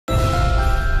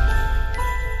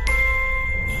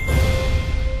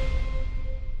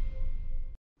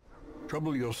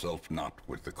Trouble yourself not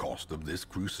with the cost of this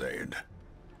crusade.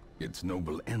 Its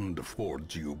noble end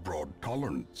affords you broad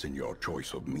tolerance in your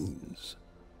choice of means.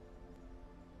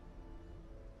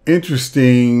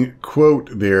 Interesting quote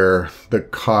there, the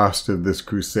cost of this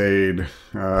crusade.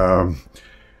 I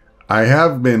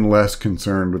have been less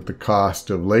concerned with the cost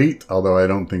of late, although I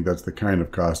don't think that's the kind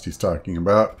of cost he's talking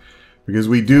about, because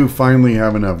we do finally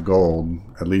have enough gold,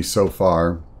 at least so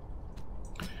far.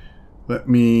 Let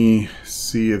me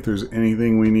see if there's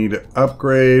anything we need to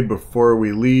upgrade before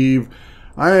we leave.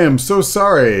 I am so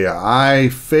sorry, I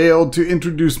failed to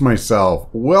introduce myself.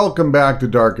 Welcome back to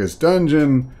Darkest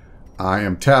Dungeon. I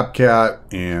am Tapcat,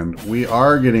 and we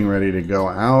are getting ready to go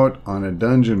out on a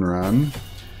dungeon run.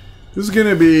 This is going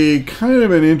to be kind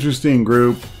of an interesting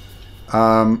group.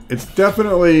 It's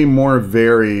definitely more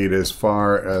varied as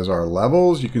far as our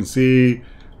levels. You can see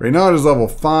right now it is level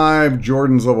 5,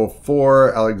 Jordan's level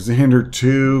 4, Alexander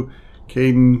 2,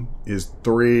 Caden is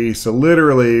 3. So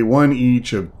literally one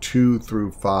each of 2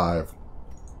 through 5.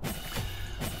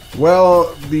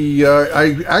 Well,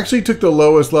 I actually took the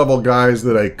lowest level guys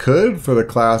that I could for the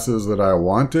classes that I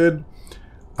wanted.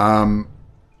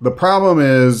 The problem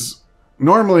is,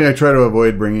 normally I try to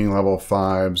avoid bringing level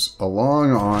 5s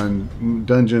along on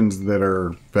dungeons that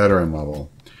are veteran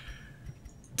level.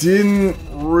 Didn't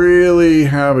really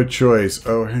have a choice.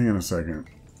 Oh, hang on a second.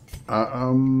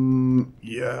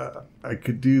 Yeah, I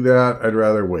could do that. I'd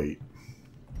rather wait.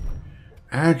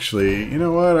 Actually, you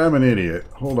know what? I'm an idiot.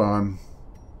 Hold on.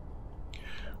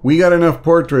 We got enough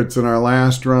portraits in our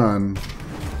last run.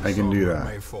 I can do that.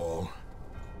 May fall,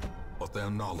 but their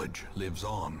knowledge lives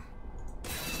on.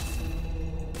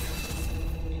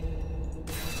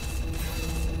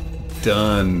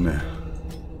 Done.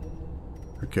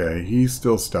 Okay, he's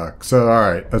still stuck. So,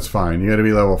 alright, that's fine. You gotta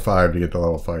be level 5 to get the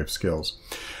level 5 skills.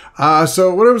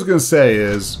 So what I was gonna say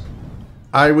is,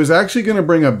 I was actually gonna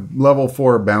bring a level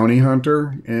 4 bounty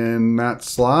hunter in that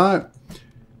slot,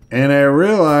 and I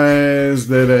realized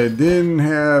that I didn't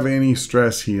have any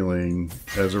stress healing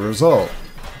as a result.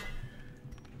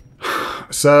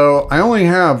 So I only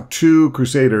have 2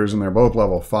 Crusaders, and they're both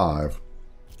level 5.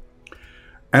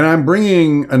 And I'm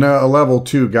bringing a level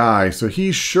 2 guy, so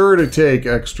he's sure to take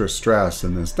extra stress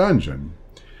in this dungeon.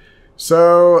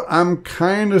 So I'm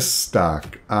kind of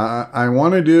stuck. I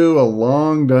want to do a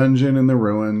long dungeon in the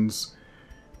ruins.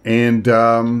 And if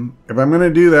I'm going to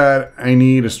do that, I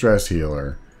need a stress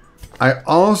healer. I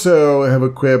also have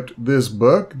equipped this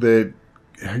book that,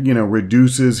 you know,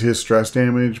 reduces his stress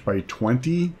damage by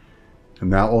 20.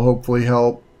 And that will hopefully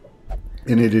help,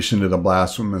 in addition to the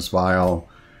Blasphemous Vial.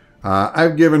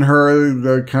 I've given her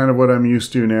the kind of what I'm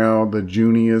used to now, the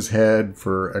Junia's head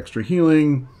for extra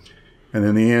healing, and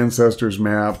then the Ancestors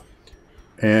map.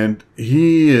 And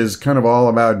he is kind of all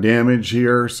about damage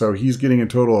here, so he's getting a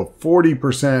total of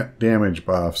 40% damage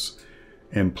buffs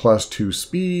and +2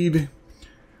 speed.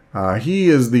 He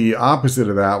is the opposite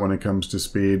of that when it comes to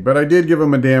speed, but I did give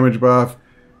him a damage buff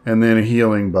and then a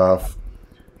healing buff.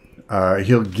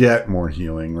 He'll get more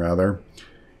healing, rather.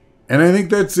 And I think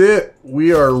that's it.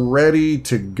 We are ready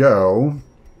to go.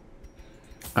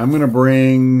 I'm going to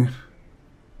bring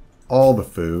all the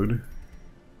food.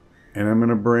 And I'm going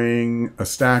to bring a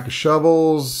stack of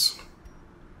shovels.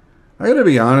 I got to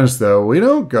be honest, though. We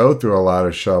don't go through a lot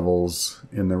of shovels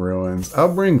in the ruins.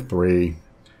 I'll bring 3.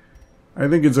 I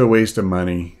think it's a waste of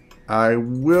money. I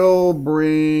will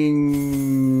bring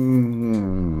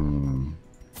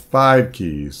 5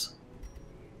 keys.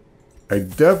 I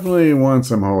definitely want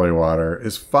some holy water.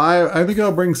 Is 5? I think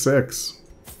I'll bring 6.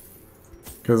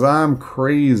 Because I'm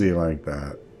crazy like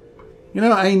that. You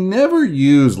know, I never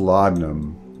use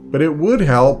laudanum. But it would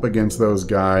help against those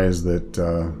guys that,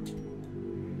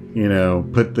 you know,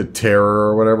 put the terror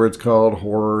or whatever it's called.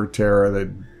 Horror terror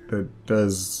that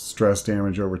does stress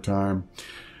damage over time.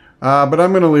 But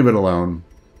I'm going to leave it alone.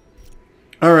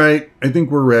 Alright, I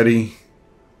think we're ready.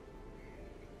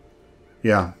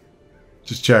 Yeah,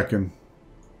 just checking.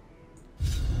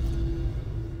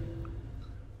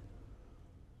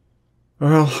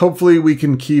 Well, hopefully we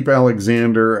can keep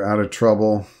Alexander out of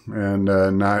trouble and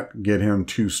not get him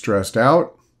too stressed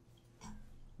out.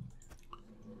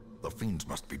 The fiends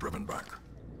must be driven back.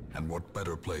 And what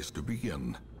better place to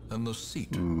begin than the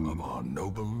seat of our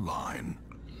noble line?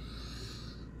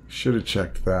 Should have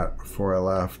checked that before I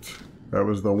left. That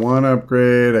was the one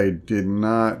upgrade I did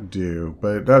not do,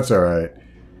 but that's all right.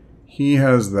 He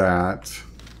has that.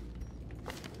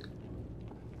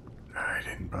 I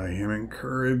didn't buy him in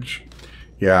courage.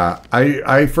 Yeah,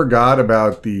 I forgot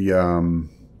about the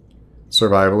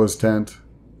survivalist tent.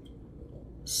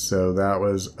 So that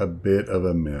was a bit of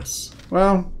a miss.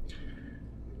 Well,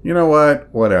 You know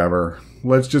what? Whatever.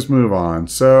 Let's just move on.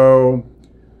 So,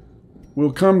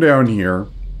 we'll come down here.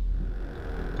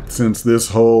 Since this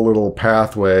whole little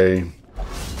pathway...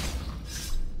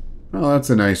 Oh, that's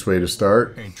a nice way to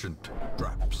start. Ancient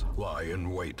traps lie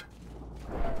in wait,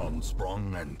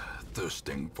 unsprung and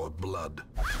thirsting for blood.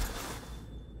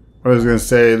 I was going to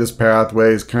say, this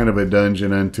pathway is kind of a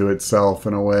dungeon unto itself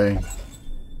in a way.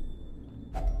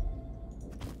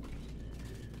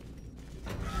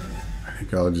 I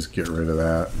think I'll just get rid of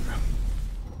that.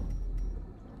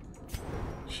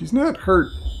 She's not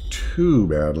hurt too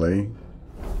badly.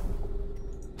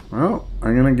 Well,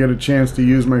 I'm going to get a chance to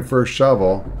use my first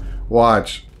shovel.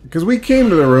 Watch. Because we came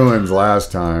to the ruins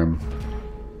last time.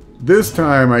 This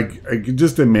time, I could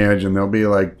just imagine there'll be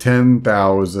like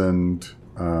 10,000...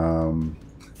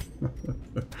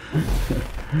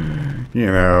 you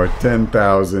know,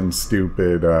 10,000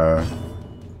 stupid,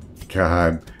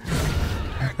 God.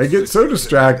 I get so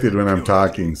distracted when I'm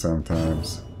talking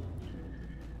sometimes.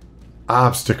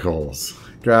 Obstacles.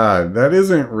 God, that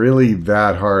isn't really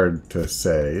that hard to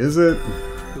say, is it?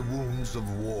 The wounds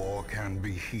of war can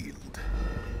be healed,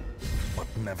 but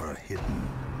never hidden.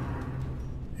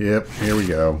 Yep, here we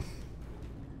go.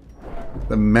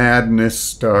 The madness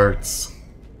starts.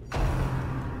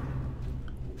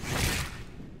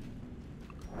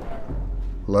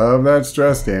 Love that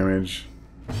stress damage.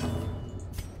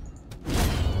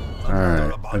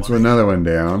 Alright, that's another one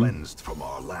down. Cleansed from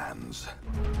our lands.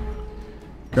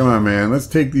 Come on, man. Let's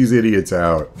take these idiots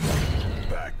out.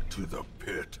 Back to the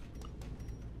pit.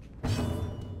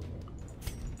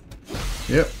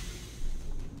 Yep.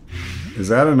 Is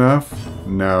that enough?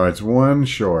 No, it's one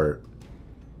short.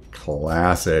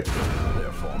 Classic.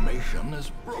 Their formation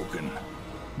is broken.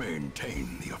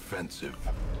 Maintain the offensive.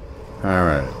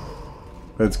 Alright.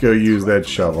 Let's go use that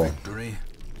shovel. Victory,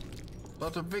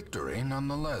 but a victory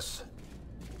nonetheless.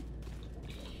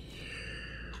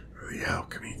 The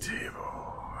alchemy table.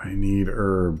 I need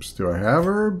herbs. Do I have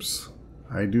herbs?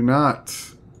 I do not.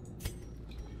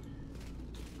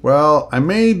 Well, I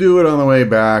may do it on the way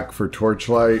back for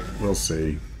torchlight. We'll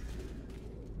see.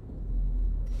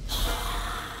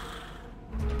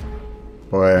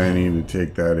 Boy, I need to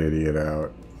take that idiot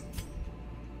out.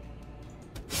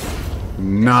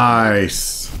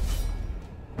 Nice!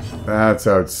 That's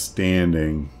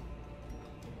outstanding.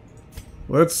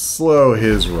 Let's slow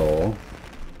his roll.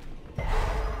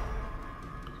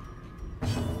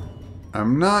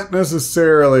 I'm not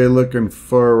necessarily looking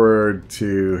forward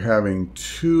to having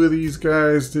two of these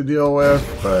guys to deal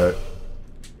with, but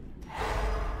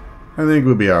I think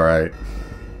we'll be alright.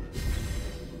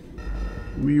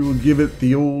 We will give it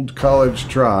the old college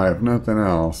try, if nothing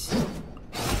else.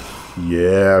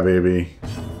 Yeah, baby.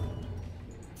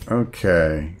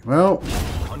 Okay. Well.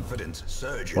 Confidence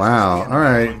surges. Wow. All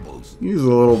right. He's a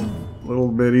little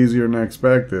bit easier than I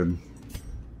expected.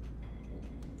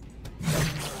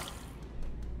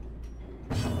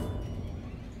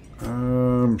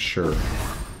 Sure.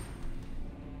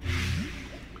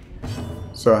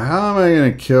 So how am I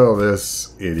going to kill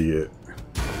this idiot?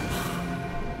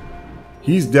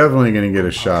 He's definitely going to get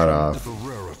a shot off.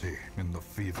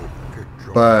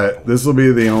 But this will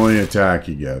be the only attack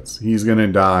he gets. He's going to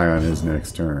die on his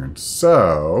next turn.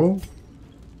 So,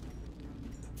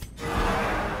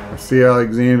 I see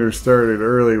Alexander started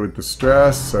early with the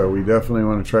stress, so we definitely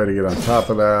want to try to get on top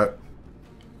of that.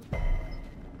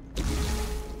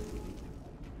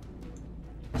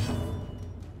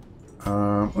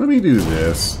 Let me do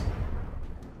this.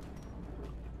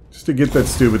 Just to get that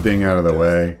stupid thing out of the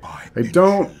way. I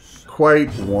don't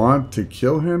quite want to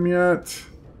kill him yet.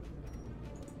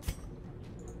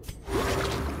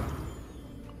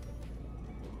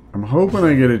 I'm hoping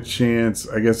I get a chance.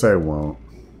 I guess I won't.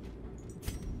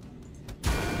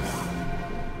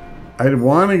 I'd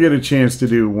want to get a chance to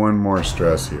do one more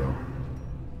stress heal.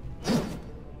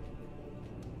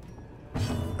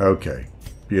 Okay.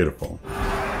 Beautiful.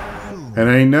 And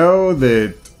I know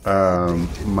that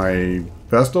my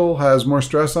Vestal has more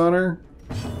stress on her,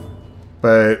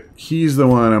 but he's the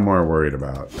one I'm more worried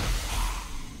about.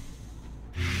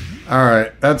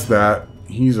 Alright, that's that.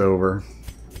 He's over.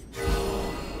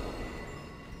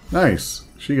 Nice.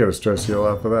 She got a stress heal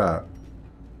off of that.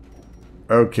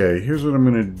 Okay, here's what I'm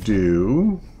going to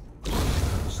do.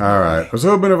 Alright, I was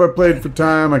hoping if I played for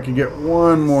time I could get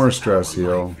one more stress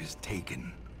heal.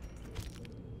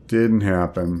 Didn't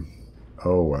happen.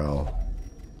 Oh well.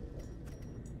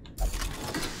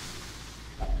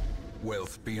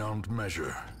 Wealth beyond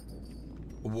measure,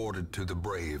 awarded to the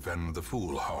brave and the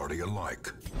foolhardy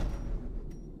alike.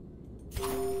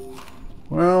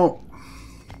 Well,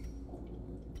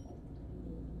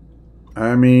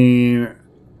 I mean,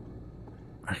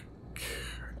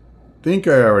 think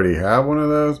I already have one of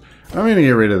those. I'm going to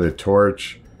get rid of the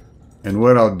torch. And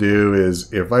what I'll do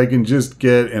is, if I can just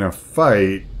get in a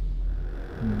fight,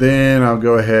 then I'll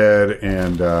go ahead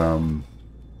and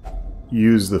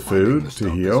use the food to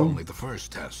heal. Only the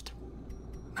first test.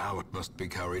 Now it must be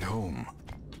carried home.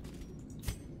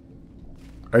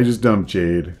 I just dumped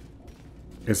jade.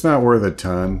 It's not worth a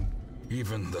ton.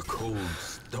 Even the cold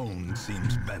stone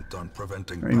seems bent on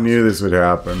preventing. I knew this would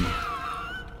happen.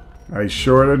 I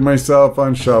shorted myself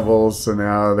on shovels, so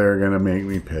now they're gonna make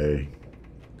me pay.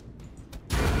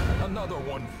 Another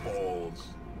one falls.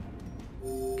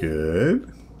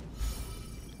 Good.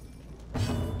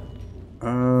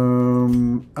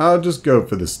 I'll just go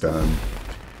for the stun.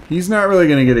 He's not really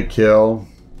gonna get a kill.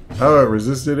 Oh, it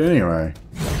resisted anyway.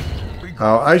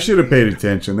 Oh, I should have paid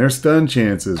attention. Their stun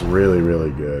chance is really,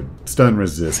 really good. Stun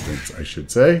resistance, I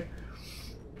should say.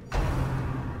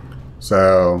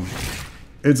 So,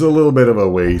 it's a little bit of a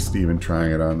waste even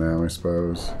trying it on them, I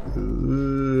suppose.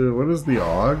 What does the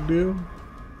AUG do?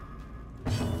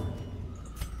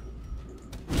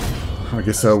 I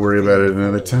guess I'll worry about it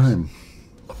another time.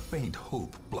 A faint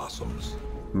hope blossoms.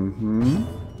 Mm-hmm.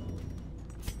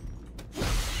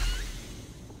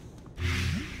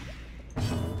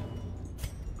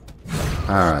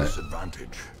 Alright.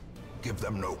 Disadvantage. Give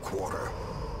them no quarter.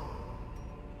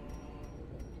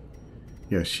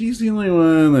 Yeah, she's the only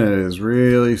one that is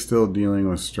really still dealing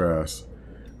with stress.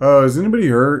 Oh, is anybody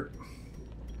hurt?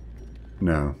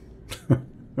 No.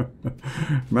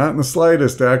 Not in the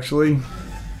slightest, actually.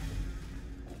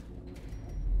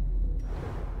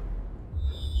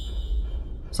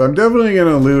 So I'm definitely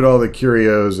going to loot all the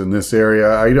curios in this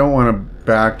area. I don't want to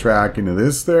backtrack into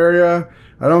this area.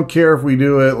 I don't care if we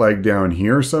do it like down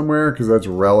here somewhere, because that's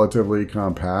relatively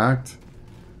compact.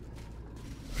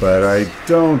 But I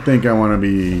don't think I want to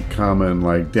be coming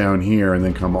like down here and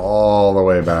then come all the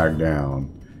way back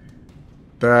down.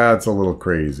 That's a little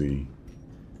crazy.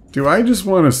 Do I just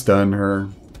want to stun her?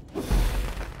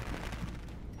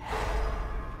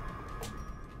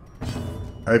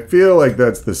 I feel like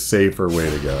that's the safer way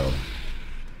to go.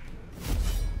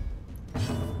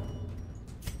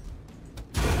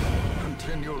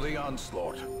 Continue the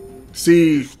onslaught.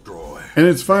 See, Destroy. and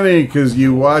it's funny because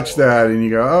you watch that and you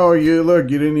go, oh, you look,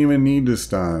 you didn't even need to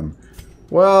stun.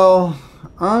 Well,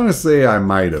 honestly, I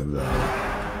might have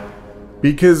though.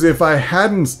 Because if I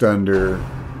hadn't stunned her,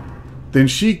 then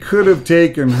she could have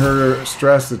taken her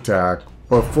stress attack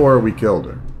before we killed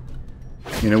her.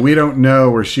 You know, we don't know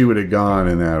where she would have gone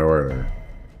in that order.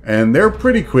 And they're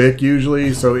pretty quick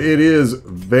usually, so it is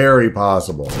very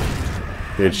possible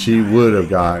that she would have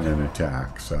gotten an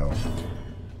attack. So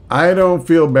I don't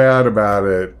feel bad about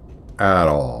it at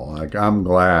all. Like, I'm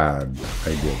glad I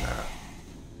did that.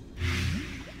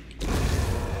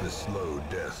 The slow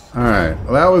death. Alright,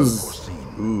 well that was...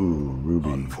 Ooh, Ruby.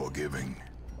 Unforgiving.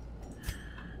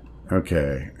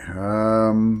 Okay.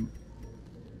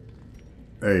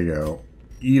 There you go.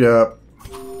 Eat up.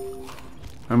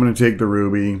 I'm going to take the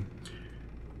ruby.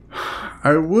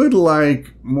 I would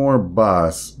like more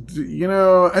bus. You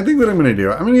know, I think what I'm going to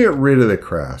do, I'm going to get rid of the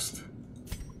crest.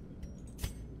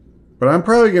 But I'm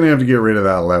probably going to have to get rid of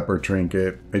that leper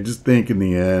trinket. I just think in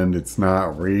the end, it's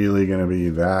not really going to be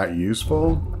that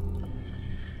useful.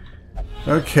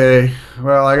 Okay.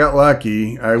 Well, I got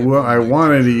lucky. I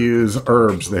wanted to use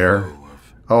herbs there.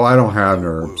 Oh, I don't have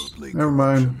herbs. Never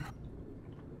mind.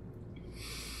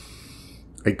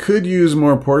 I could use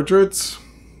more portraits,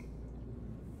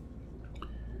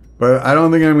 but I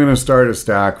don't think I'm going to start a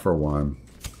stack for one.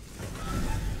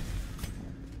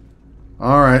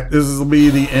 Alright, this will be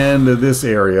the end of this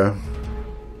area.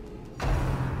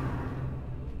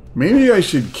 Maybe I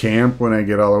should camp when I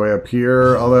get all the way up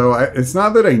here, although it's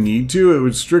not that I need to, it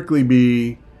would strictly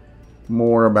be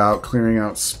more about clearing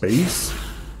out space.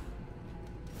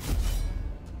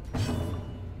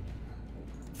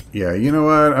 Yeah, you know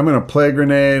what? I'm going to play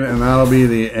grenade, and that'll be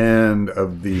the end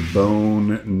of the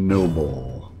Bone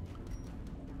Noble.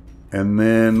 And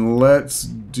then let's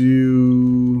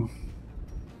do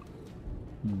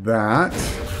that.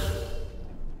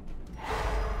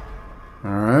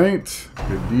 Alright,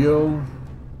 good deal.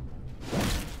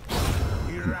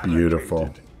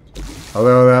 Beautiful.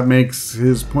 Although that makes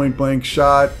his point-blank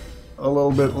shot a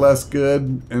little bit less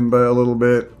good, and by a little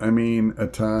bit, I mean a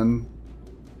ton.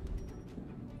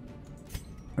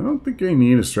 I don't think I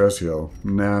need a stress heal.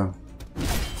 No.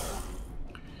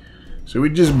 So we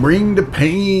just bring the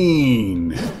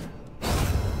pain.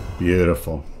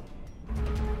 Beautiful.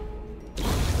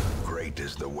 Great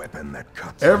is the weapon that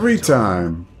cuts. Every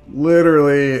time,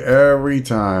 literally every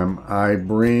time I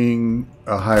bring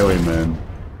a highwayman,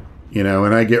 you know,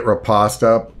 and I get riposte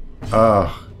up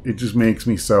It just makes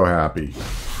me so happy.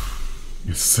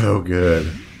 It's so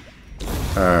good.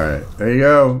 Alright, there you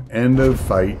go. End of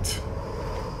fight.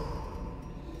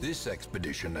 This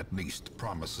expedition at least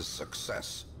promises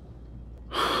success.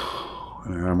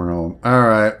 An emerald.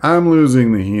 Alright, I'm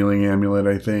losing the healing amulet,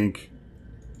 I think.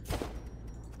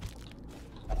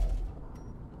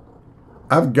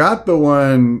 I've got the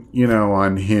one, you know,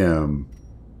 on him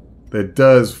that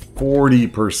does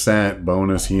 40%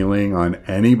 bonus healing on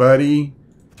anybody.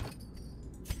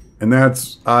 And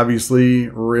that's obviously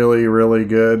really, really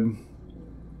good.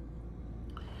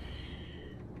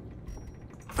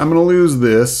 I'm going to lose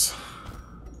this.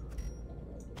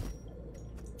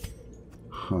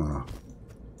 Huh.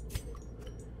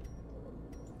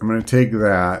 I'm going to take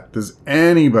that. Does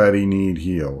anybody need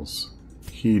heals?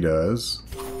 He does.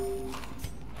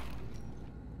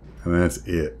 And that's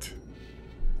it.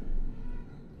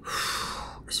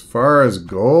 As far as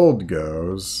gold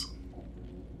goes,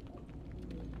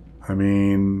 I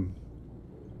mean,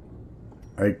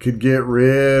 I could get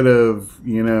rid of,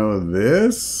 you know,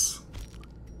 this,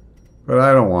 but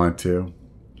I don't want to.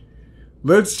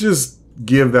 Let's just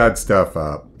give that stuff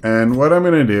up. And what I'm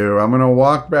going to do, I'm going to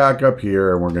walk back up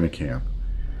here and we're going to camp.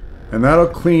 And that'll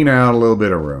clean out a little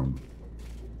bit of room.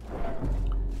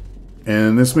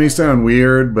 And this may sound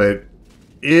weird, but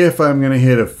if I'm going to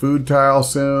hit a food tile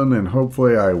soon, then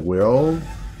hopefully I will,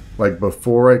 like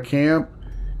before I camp,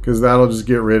 because that'll just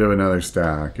get rid of another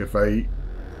stack. If I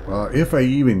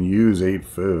even use 8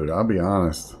 food, I'll be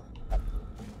honest,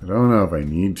 I don't know if I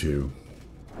need to.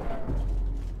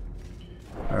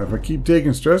 If I keep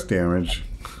taking stress damage,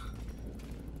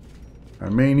 I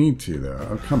may need to though.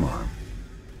 Oh, come on.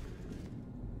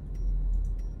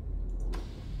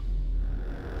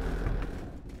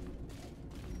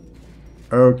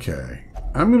 Okay,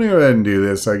 I'm going to go ahead and do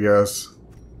this, I guess.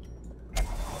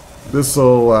 This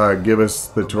will give us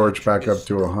the torch back up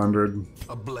to 100.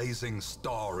 A blazing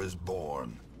star is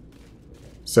born.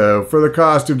 So for the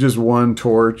cost of just 1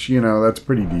 torch, you know, that's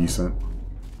pretty decent.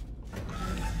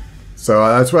 So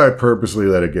that's why I purposely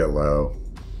let it get low.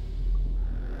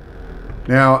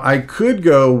 Now, I could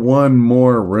go 1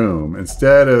 more room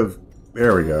instead of...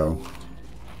 There we go.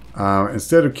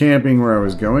 Instead of camping where I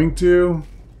was going to...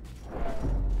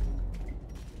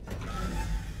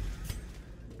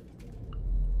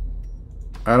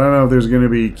 I don't know if there's going to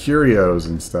be curios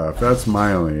and stuff. That's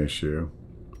my only issue.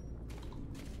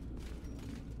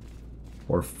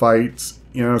 Or fights.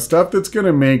 You know, stuff that's going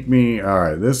to make me...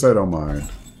 Alright, this I don't mind.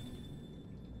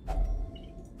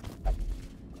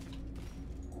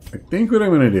 I think what I'm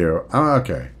going to do...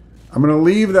 okay. I'm going to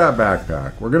leave that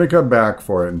backpack. We're going to come back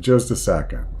for it in just a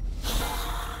second.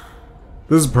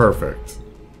 This is perfect.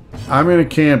 I'm going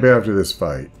to camp after this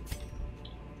fight.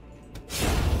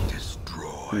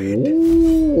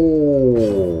 Ooh.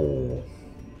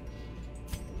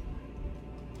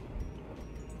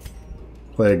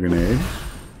 Play grenade.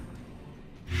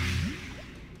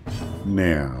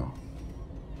 Now,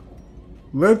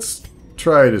 let's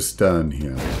try to stun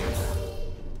him.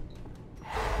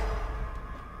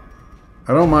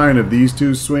 I don't mind if these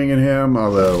 2 swing at him,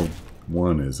 although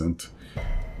 1 isn't.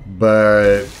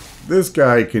 But this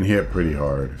guy can hit pretty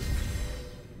hard.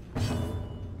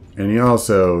 And he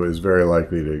also is very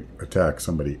likely to attack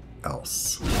somebody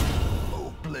else.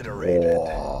 Obliterated.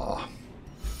 Oh.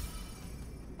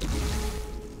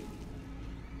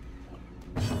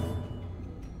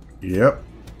 Yep.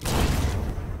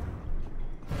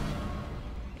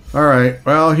 Alright,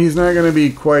 well, he's not going to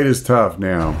be quite as tough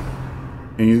now.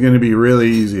 And he's going to be really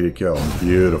easy to kill.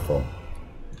 Beautiful.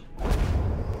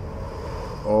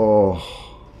 Oh.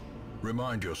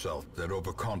 Remind yourself that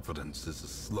overconfidence is a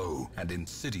slow and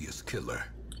insidious killer.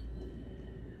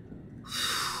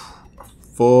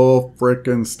 Full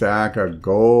frickin' stack of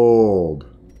gold.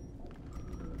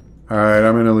 Alright,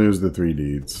 I'm going to lose the 3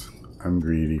 deeds. I'm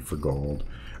greedy for gold.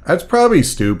 That's probably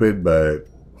stupid, but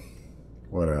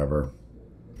whatever.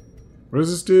 What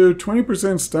does this do?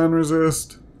 20% stun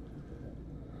resist?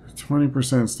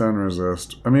 20% stun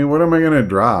resist. I mean, what am I going to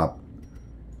drop?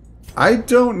 I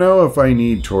don't know if I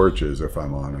need torches, if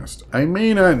I'm honest. I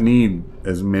may not need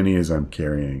as many as I'm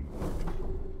carrying.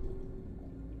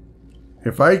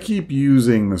 If I keep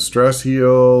using the stress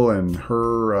heal and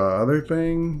her other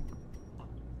thing,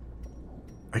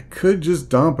 I could just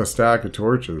dump a stack of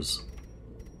torches.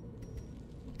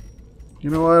 You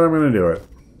know what? I'm going to do it.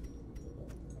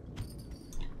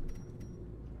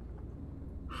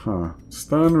 Huh.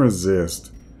 Stun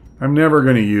resist. I'm never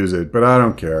going to use it, but I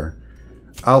don't care.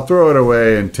 I'll throw it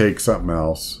away and take something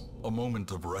else. A moment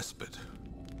of respite.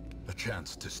 A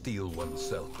chance to steel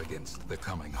oneself against the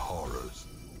coming horrors.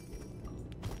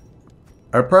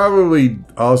 I probably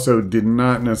also did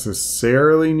not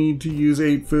necessarily need to use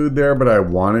 8 food there, but I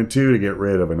wanted to get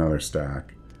rid of another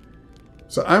stack.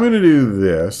 So I'm going to do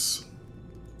this.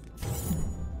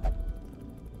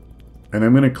 And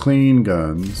I'm going to clean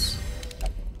guns.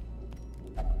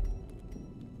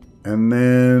 And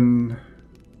then...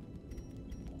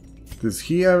 Does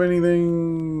he have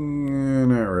anything?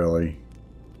 Not really.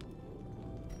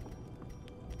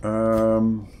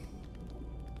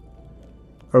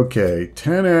 Okay,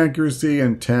 10 accuracy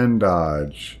and 10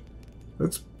 dodge.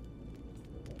 Let's...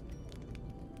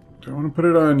 Do I want to put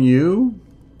it on you?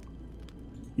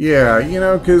 Yeah, you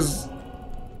know, because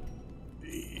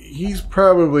he's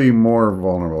probably more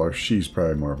vulnerable, or she's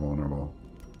probably more vulnerable.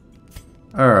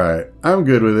 Alright, I'm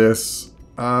good with this.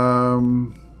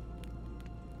 You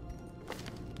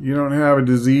don't have a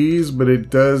disease, but it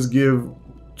does give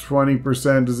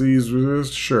 20% disease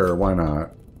resist. Sure, why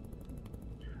not?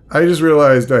 I just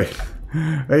realized I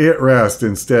hit rest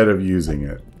instead of using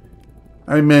it.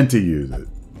 I meant to use it.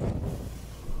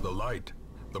 The light,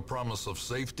 the promise of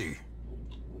safety.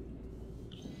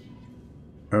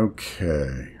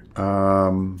 Okay.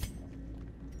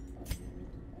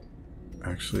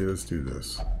 Actually, let's do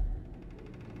this.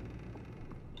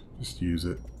 Just use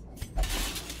it.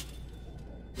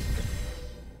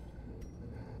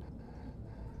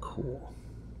 Cool.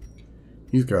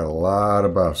 He's got a lot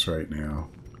of buffs right now.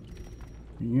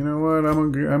 You know what?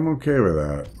 I'm okay with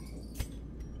that.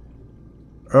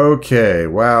 Okay,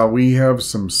 wow, we have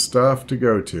some stuff to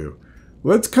go to.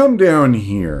 Let's come down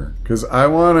here, because I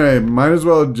want to, might as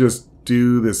well just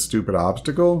do this stupid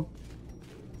obstacle.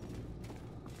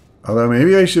 Although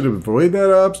maybe I should avoid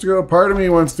that obstacle. Part of me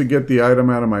wants to get the item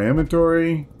out of my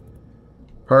inventory.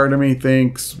 Part of me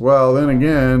thinks, well, then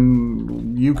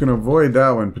again, you can avoid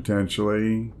that one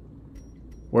potentially.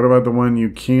 What about the one you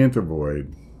can't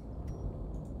avoid?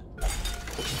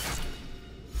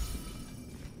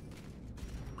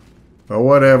 Well,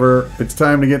 whatever. It's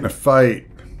time to get in a fight.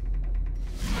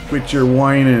 Quit your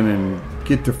whining and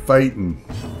get to fighting.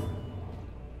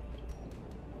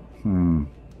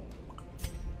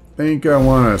 Think I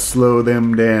want to slow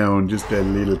them down just a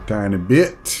little tiny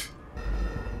bit.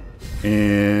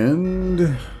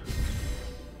 And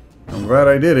I'm glad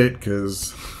I did it,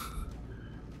 because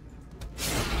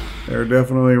they're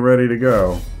definitely ready to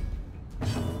go.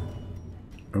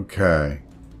 Okay.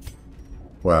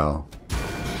 Well,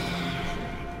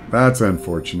 that's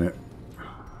unfortunate.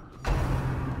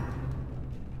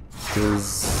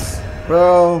 Because,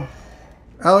 well,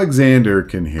 Alexander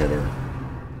can hit her.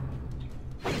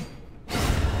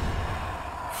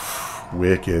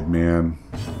 Wicked, man.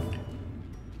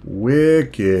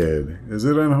 Wicked. Is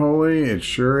it unholy? It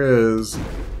sure is.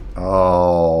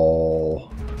 Oh.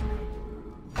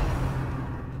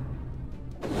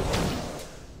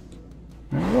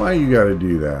 Why you gotta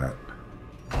do that?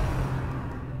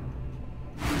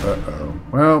 Uh-oh.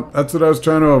 Well, that's what I was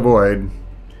trying to avoid.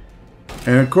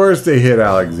 And of course they hit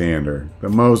Alexander, the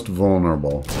most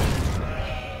vulnerable.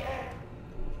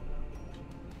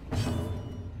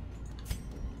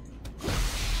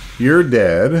 You're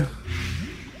dead.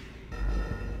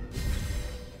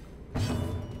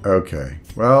 Okay.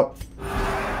 Well,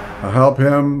 I'll help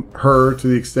her to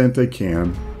the extent I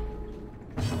can.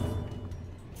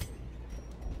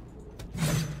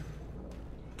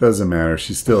 Doesn't matter.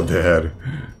 She's still dead.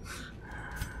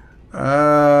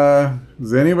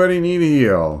 Does anybody need a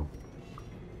heal?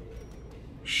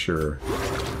 Sure.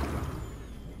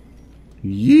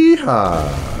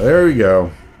 Yeehaw! There we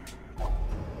go.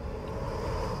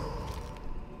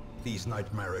 These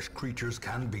nightmarish creatures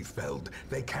can be felled.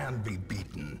 They can be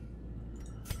beaten.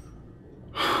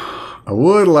 I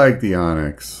would like the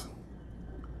Onyx.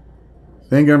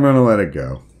 Think I'm going to let it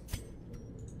go.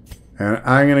 And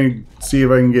I'm going to see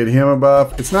if I can get him a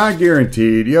buff. It's not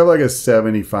guaranteed. You have like a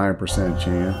 75%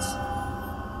 chance.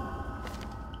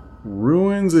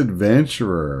 Ruins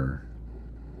Adventurer.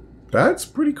 That's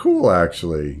pretty cool,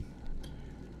 actually.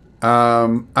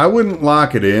 I wouldn't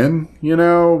lock it in, you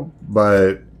know,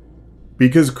 but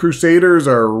because Crusaders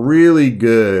are really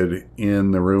good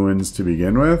in the ruins to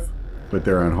begin with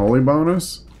their unholy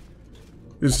bonus.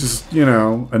 It's just, you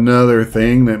know, another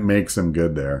thing that makes them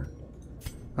good there.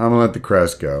 I'm gonna let the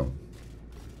crest go.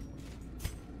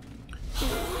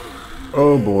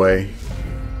 Oh boy.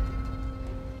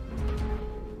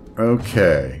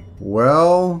 Okay.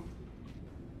 Well,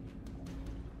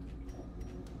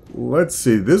 let's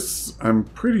see. This, I'm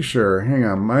pretty sure. Hang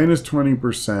on. Minus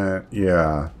 20%.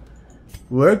 Yeah.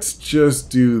 Let's just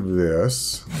do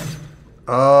this.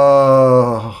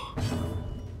 Oh.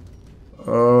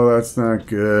 Oh, that's not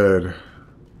good.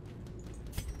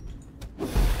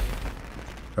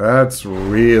 That's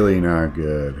really not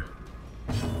good.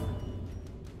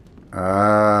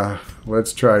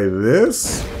 Let's try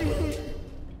this.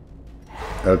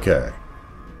 Okay.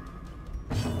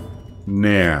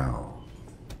 Now.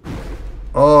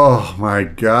 Oh my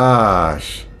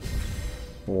gosh.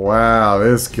 Wow,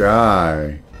 this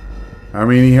guy. I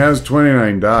mean, he has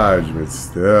 29 dodge, but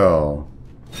still.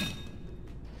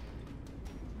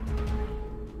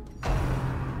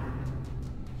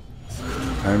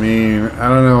 I mean, I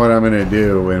don't know what I'm going to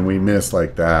do when we miss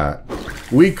like that.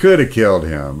 We could have killed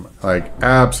him. Like,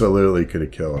 absolutely could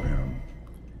have killed him.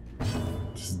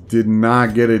 Just did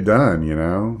not get it done, you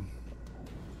know?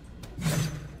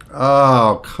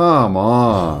 Oh, come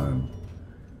on.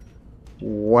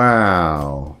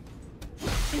 Wow.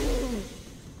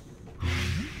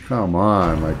 Come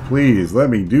on. Like, please, let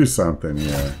me do something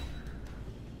here.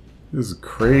 This is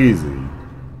crazy.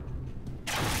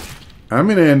 I'm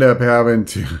going to end up having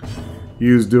to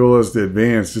use Duelist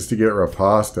Advance just to get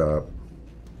Riposte up.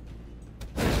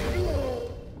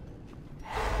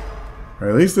 Or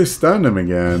at least they stunned him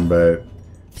again, but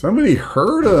somebody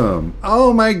hurt him.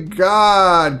 Oh my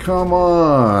god, come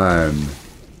on.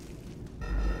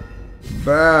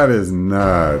 That is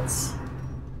nuts.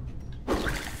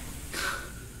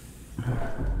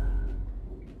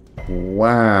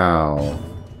 Wow.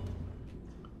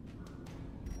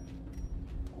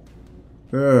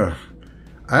 Ugh.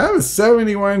 I have a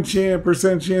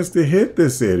 71% chance to hit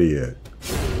this idiot.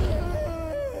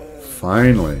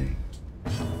 Finally.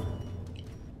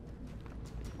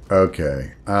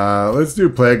 Okay. Let's do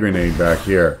Plague Grenade back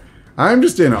here. I'm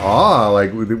just in awe.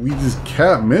 Like, we just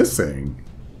kept missing.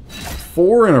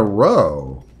 4 in a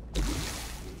row.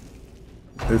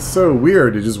 It's so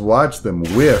weird to just watch them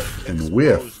whiff and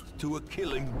whiff. To a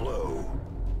killing blow.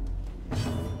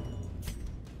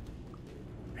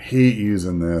 Hate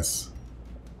using this.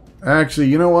 Actually,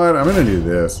 you know what? I'm going to do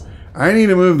this. I need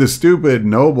to move the stupid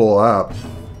noble up.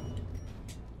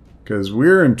 Because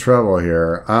we're in trouble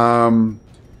here. I'm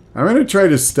going to try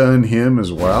to stun him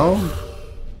as well.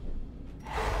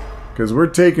 Because we're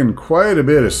taking quite a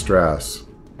bit of stress.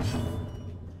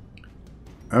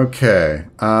 Okay.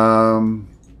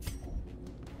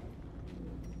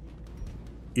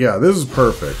 Yeah, this is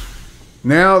perfect.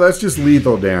 Now, that's just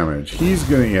lethal damage. He's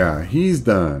gonna... Yeah, he's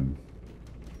done.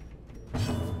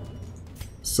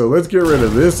 So let's get rid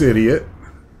of this idiot.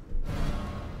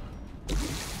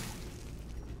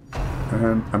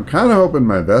 And I'm kind of hoping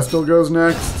my Vestal goes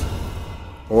next.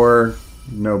 Or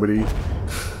nobody.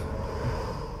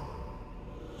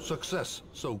 Success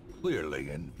so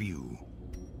clearly in view.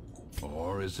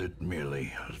 Or is it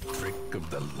merely a trick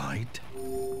of the light?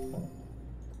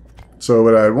 So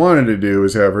what I wanted to do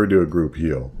is have her do a group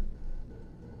heal.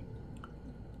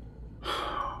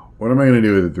 What am I going to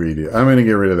do with the 3 deeds? I'm going to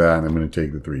get rid of that and I'm going to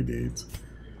take the 3 deeds.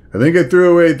 I think I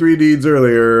threw away 3 deeds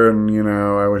earlier and, you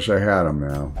know, I wish I had them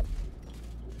now.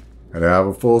 I'd have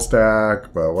a full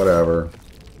stack, but whatever.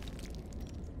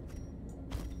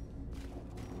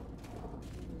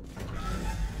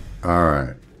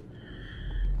 Alright.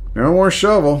 No more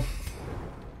shovel.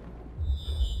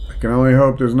 I can only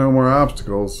hope there's no more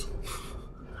obstacles.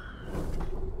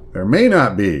 There may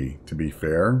not be, to be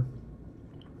fair.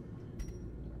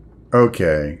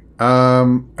 Okay. I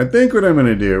think what I'm going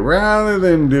to do, rather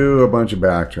than do a bunch of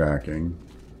backtracking,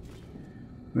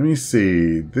 let me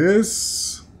see.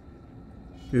 This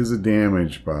is a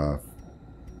damage buff.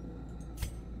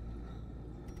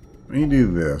 Let me do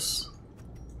this.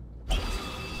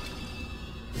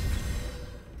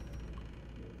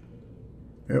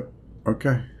 Yep.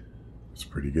 Okay. It's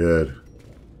pretty good.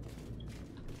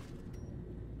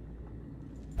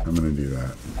 I'm going to do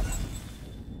that.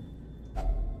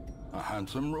 A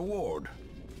handsome reward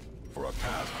for a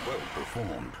task well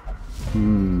performed.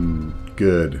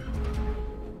 Good.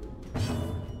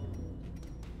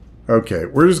 Okay,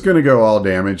 we're just going to go all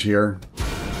damage here.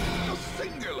 A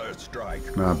singular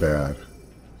strike. Not bad.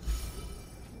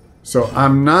 So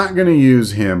I'm not going to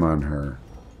use him on her.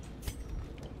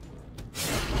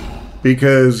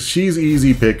 Because she's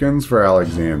easy pickings for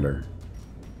Alexander.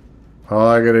 All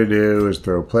I gotta do is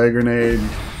throw a Plague Grenade,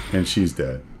 and she's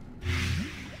dead.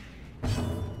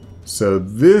 So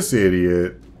this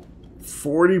idiot,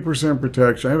 40%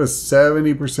 protection. I have a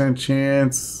 70%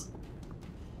 chance.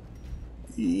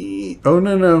 Oh,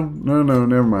 no,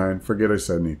 never mind. Forget I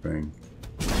said anything.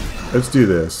 Let's do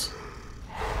this.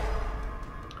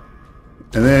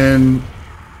 And then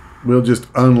we'll just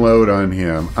unload on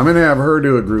him. I'm going to have her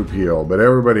do a group heal, but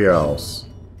everybody else,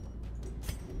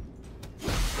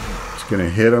 just going to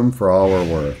hit him for all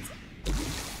we're worth.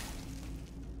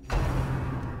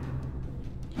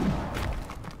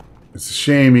 It's a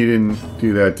shame he didn't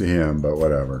do that to him, but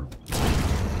whatever.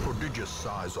 Prodigious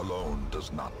size alone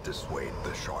does not dissuade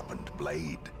the sharpened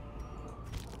blade.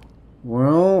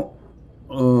 Well,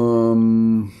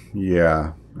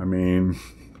 yeah. I mean,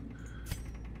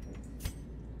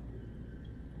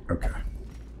 okay.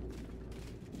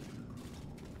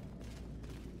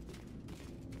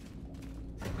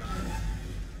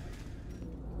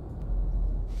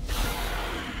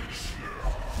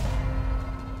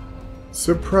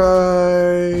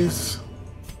 Surprise!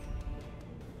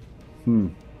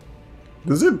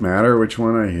 Does it matter which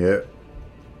one I hit?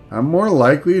 I'm more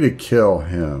likely to kill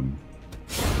him.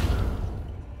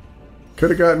 Could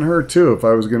have gotten her too if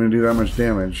I was going to do that much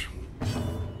damage.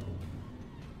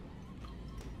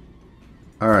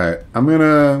 Alright, I'm going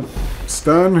to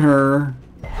stun her.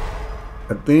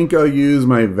 I think I'll use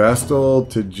my Vestal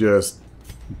to just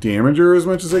damage her as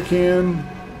much as I can.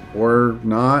 Or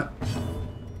not.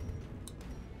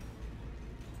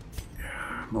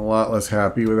 I'm a lot less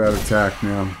happy with that attack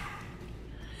now.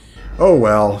 Oh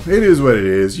well, it is what it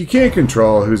is. You can't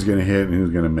control who's going to hit and who's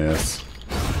going to miss.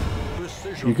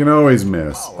 You can always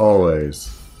miss.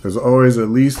 Always. There's always at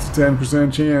least a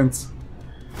 10% chance.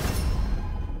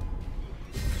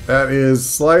 That is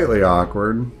slightly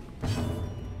awkward.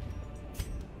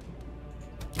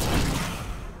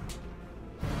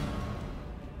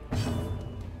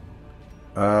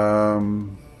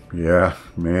 Yeah,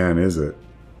 man, is it?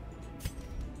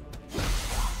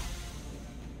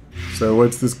 So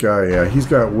what's this guy? Yeah, he's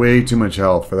got way too much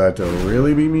health for that to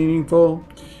really be meaningful.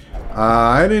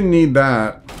 I didn't need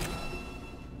that.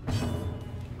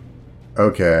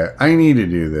 Okay, I need to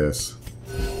do this.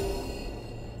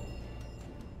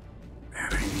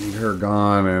 And I need her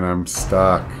gone and I'm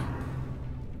stuck.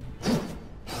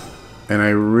 And I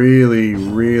really,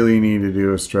 really need to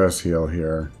do a stress heal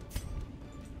here.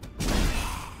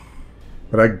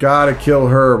 But I gotta kill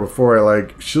her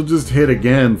before she'll just hit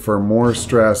again for more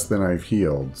stress than I've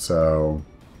healed, so...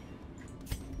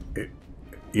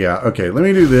 Yeah, okay, let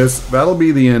me do this. That'll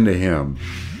be the end of him.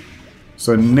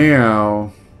 So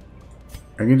now,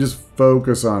 I can just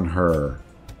focus on her.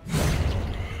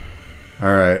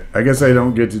 Alright, I guess I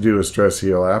don't get to do a stress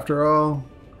heal after all.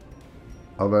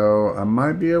 Although, I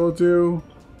might be able to.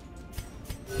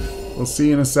 We'll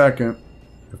see in a second.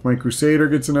 If my Crusader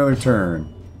gets another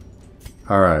turn.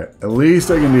 Alright, at least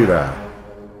I can do that.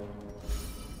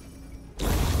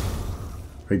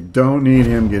 I don't need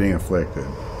him getting afflicted.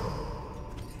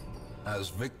 As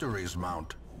victories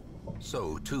mount,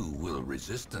 so too will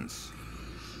resistance.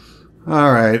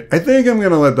 Alright, I think I'm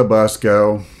going to let the bus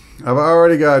go. I've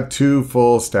already got 2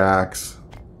 full stacks,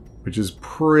 which is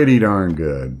pretty darn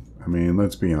good. I mean,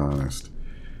 let's be honest.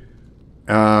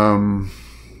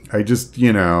 I just,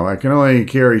 I can only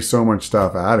carry so much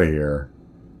stuff out of here.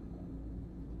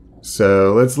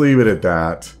 So let's leave it at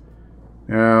that.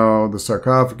 Now, the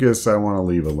sarcophagus I want to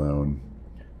leave alone.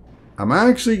 I'm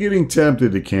actually getting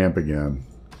tempted to camp again.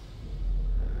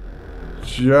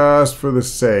 Just for the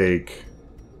sake.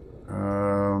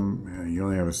 You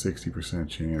only have a 60%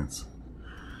 chance.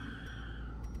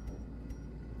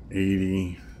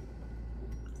 80.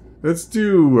 Let's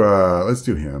do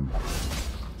him.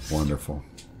 Wonderful.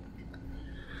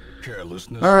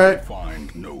 Carelessness all right. will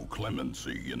find no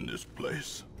clemency in this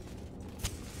place.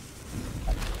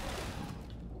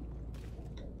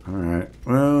 Alright,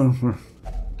 well,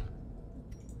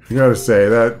 I gotta say,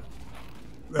 that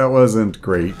wasn't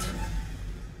great.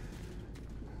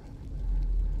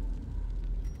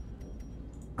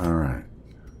 Alright.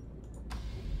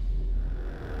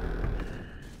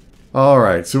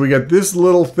 Alright, so we got this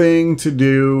little thing to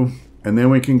do, and then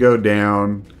we can go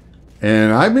down.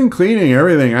 And I've been cleaning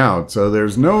everything out, so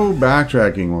there's no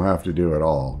backtracking we'll have to do at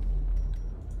all.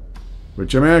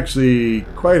 Which I'm actually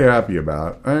quite happy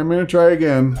about. I'm going to try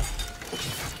again.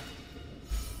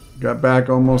 Got back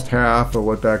almost half of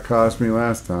what that cost me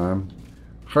last time.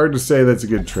 Hard to say that's a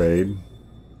good trade.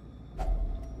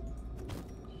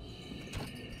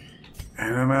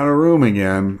 And I'm out of room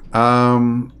again.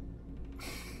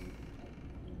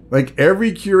 Like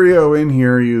every curio in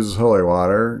here uses holy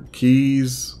water.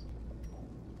 Keys.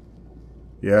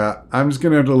 Yeah, I'm just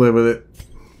going to have to live with it.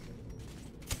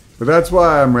 But that's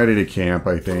why I'm ready to camp,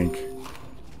 I think.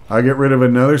 I'll get rid of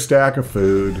another stack of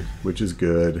food, which is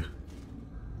good.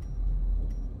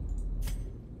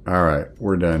 Alright,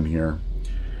 we're done here.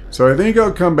 So I think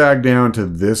I'll come back down to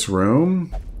this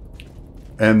room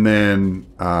and then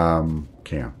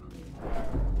camp.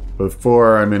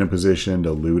 Before I'm in a position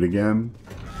to loot again.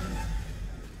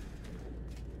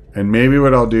 And maybe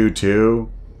what I'll do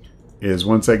too is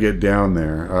once I get down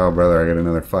there... Oh, brother, I got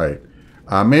another fight.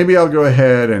 Maybe I'll go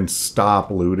ahead and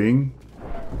stop looting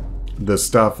the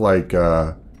stuff like,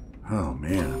 oh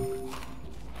man.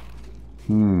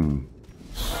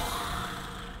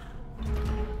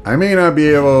 I may not be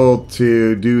able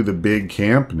to do the big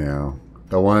camp now.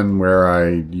 The one where I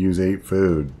use 8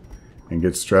 food and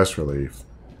get stress relief.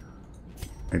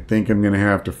 I think I'm going to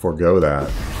have to forego that.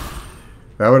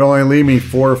 That would only leave me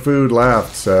 4 food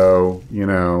left, so, you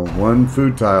know, 1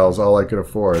 food tile is all I could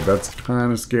afford. That's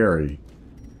kind of scary.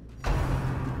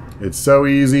 It's so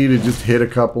easy to just hit a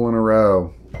couple in a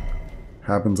row.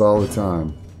 Happens all the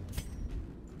time.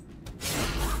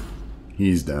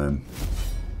 He's done.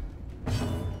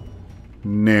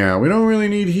 Now, we don't really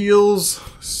need heals,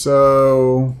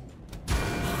 so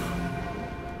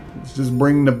let's just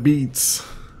bring the beats.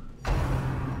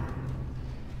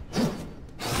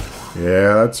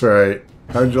 Yeah, that's right.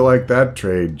 How'd you like that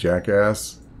trade,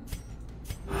 jackass?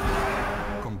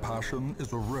 Compassion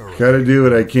is a rarity. Gotta do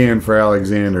what I can for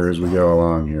Alexander as we go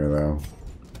along here, though.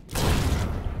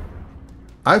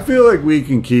 I feel like we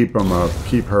can keep him up,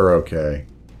 keep her okay.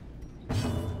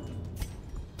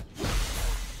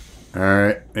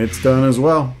 Alright, it's done as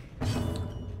well.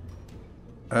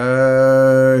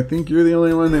 I think you're the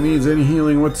only one that needs any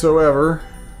healing whatsoever.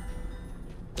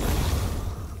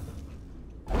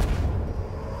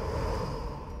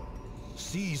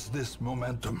 Seize this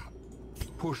momentum.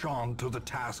 Push on to the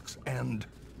task's end.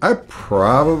 I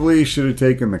probably should have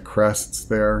taken the crests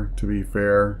there, to be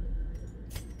fair.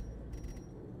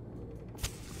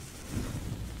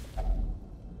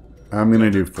 I'm gonna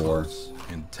do 4.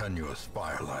 In tenuous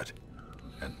firelight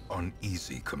and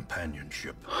uneasy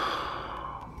companionship.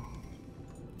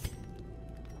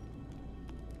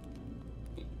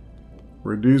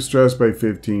 Reduce stress by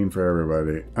 15 for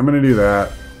everybody. I'm gonna do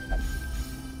that.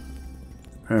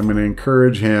 I'm gonna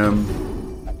encourage him.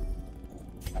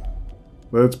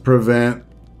 Let's prevent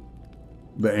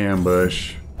the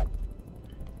ambush.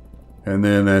 And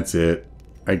then that's it.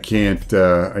 I can't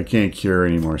cure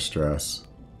any more stress.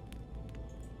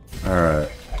 Alright,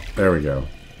 there we go.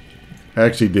 I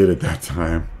actually did it that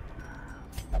time.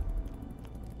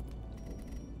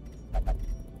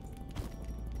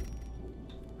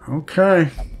 Okay.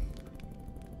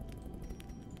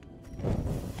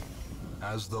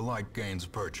 As the light gains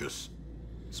purchase,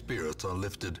 spirits are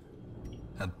lifted,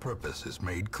 and purpose is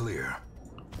made clear.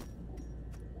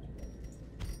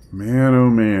 Man, oh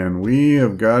man, we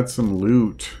have got some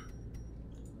loot.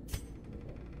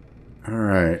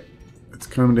 Alright. Let's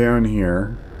come down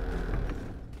here.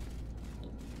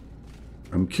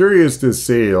 I'm curious to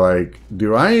see, like,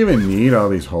 do I even need all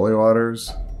these holy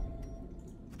waters?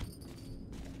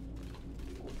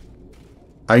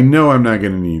 I know I'm not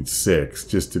going to need 6,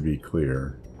 just to be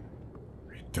clear.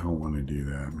 I don't want to do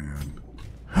that, man.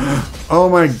 Oh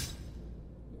my...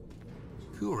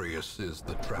 Curious is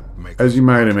the trap maker. As you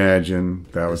might imagine,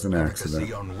 that was an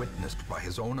accident. Unwitnessed by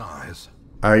his own eyes.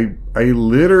 I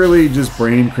literally just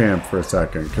brain cramped for a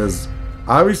second, because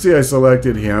obviously I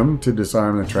selected him to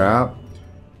disarm the trap,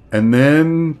 and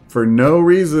then for no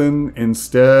reason,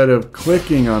 instead of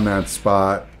clicking on that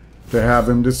spot to have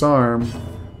him disarm,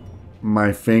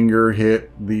 my finger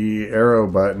hit the arrow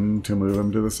button to move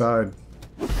him to the side.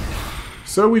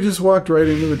 So we just walked right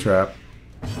into the trap.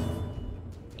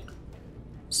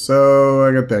 So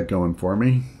I got that going for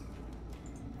me.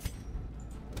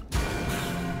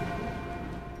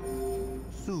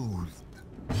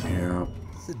 Yeah.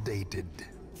 Sedated.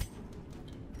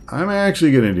 I'm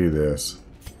actually going to do this.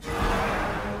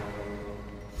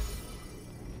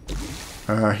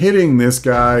 Hitting this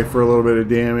guy for a little bit of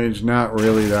damage, not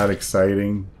really that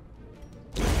exciting.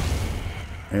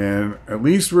 And at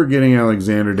least we're getting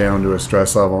Alexander down to a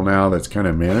stress level now that's kind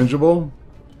of manageable.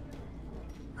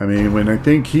 I mean, when I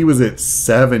think he was at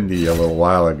 70 a little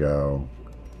while ago.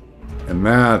 And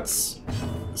that's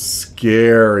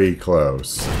scary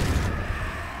close.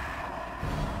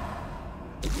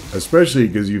 Especially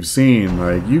because you've seen,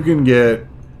 like, you can get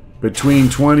between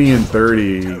 20 and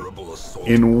 30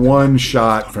 in one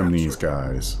shot from these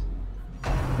guys.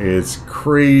 It's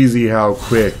crazy how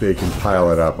quick they can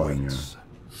pile it up on you.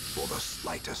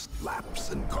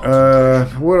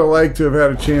 Would have liked to have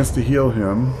had a chance to heal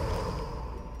him.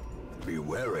 Be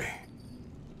wary.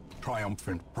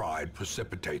 Triumphant pride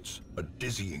precipitates a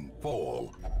dizzying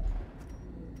fall.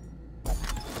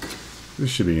 This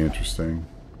should be interesting.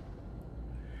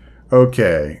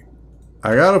 Okay.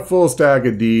 I got a full stack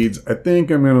of deeds. I think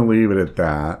I'm going to leave it at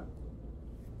that.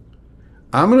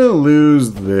 I'm going to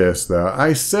lose this, though.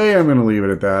 I say I'm going to leave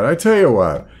it at that. I tell you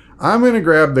what. I'm going to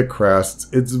grab the crests.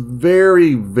 It's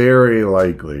very, very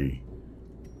likely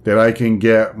that I can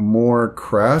get more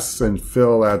crests and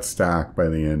fill that stack by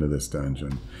the end of this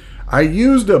dungeon. I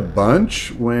used a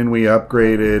bunch when we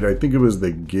upgraded, I think it was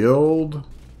the guild.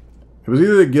 It was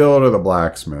either the guild or the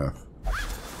blacksmith.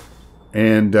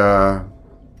 And, yeah,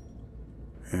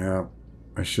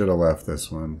 I should have left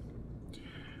this one.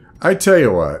 I tell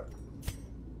you what.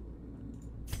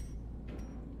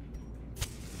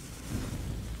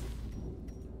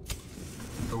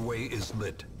 The way is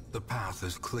lit. The path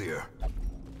is clear.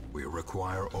 We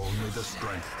require only the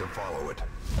strength to follow it.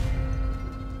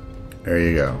 There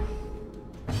you go.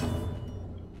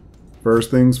 First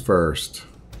things first.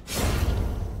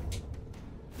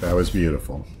 That was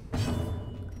beautiful.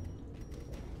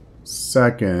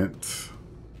 Second,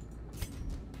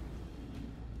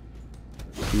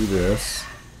 do this.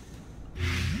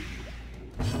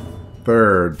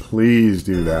 Third, please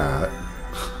do that.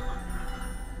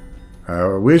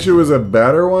 I wish it was a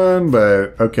better one,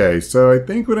 but okay, so I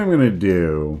think what I'm going to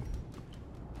do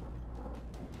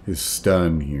is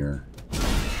stun here.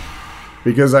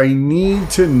 Because I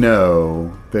need to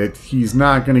know that he's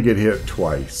not going to get hit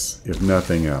twice, if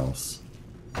nothing else.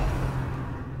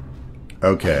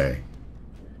 Okay.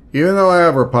 Even though I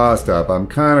have riposte up, I'm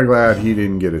kind of glad he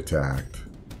didn't get attacked.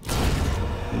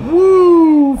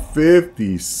 Woo!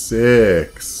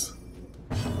 56.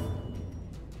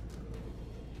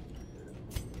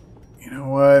 You know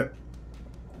what?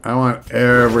 I want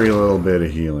every little bit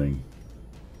of healing.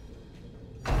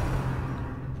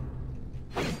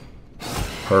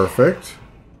 Perfect.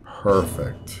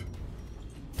 Perfect.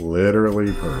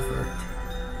 Literally perfect.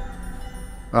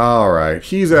 Alright,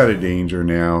 he's out of danger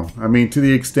now. I mean, to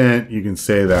the extent you can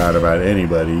say that about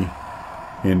anybody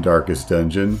in Darkest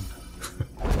Dungeon.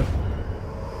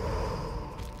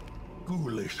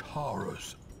 Ghoulish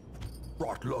horrors.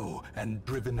 Brought low and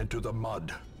driven into the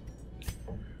mud.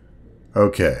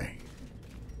 Okay.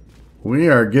 We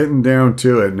are getting down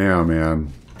to it now,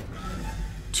 man.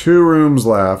 2 rooms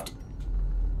left.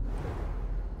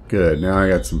 Good, now I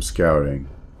got some scouting.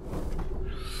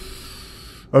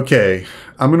 Okay,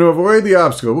 I'm going to avoid the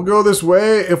obstacle. We'll go this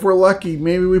way. If we're lucky,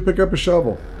 maybe we pick up a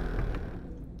shovel.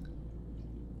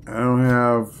 I don't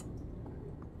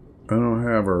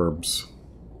have herbs.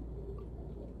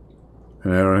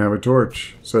 And I don't have a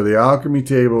torch. So the alchemy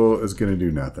table is going to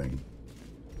do nothing.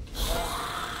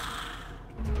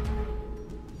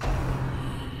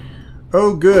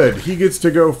 Oh good, he gets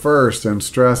to go first and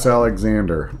stress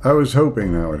Alexander. I was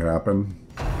hoping that would happen.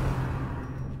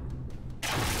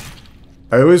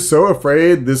 I was so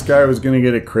afraid this guy was going to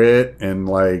get a crit and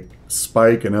like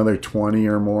spike another 20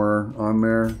 or more on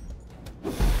there.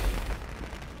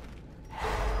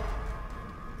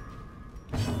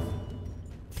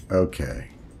 Okay.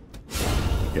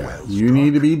 Yeah, you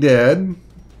need to be dead.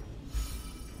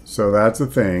 So that's a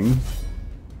thing.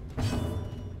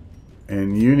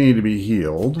 And you need to be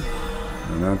healed.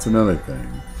 And that's another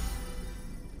thing.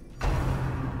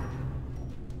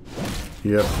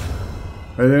 Yep.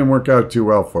 It didn't work out too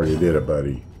well for you, did it,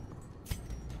 buddy?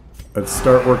 Let's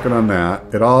start working on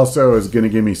that. It also is going to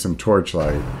give me some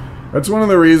torchlight. That's one of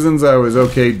the reasons I was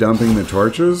okay dumping the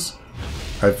torches.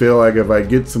 I feel like if I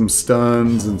get some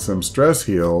stuns and some stress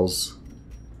heals,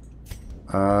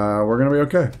 we're going to be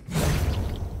okay.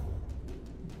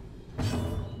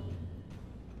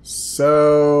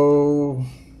 So,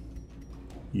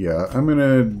 yeah, I'm going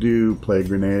to do Plague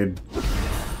Grenade.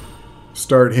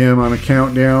 Start him on a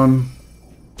countdown.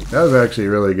 That was actually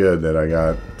really good that I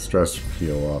got stress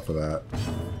heal off of that.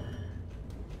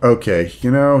 Okay,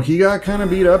 you know, he got kind of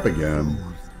beat up again.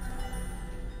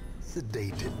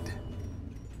 Sedated.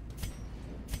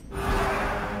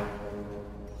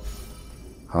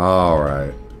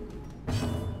 Alright.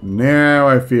 Now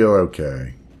I feel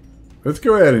okay. Let's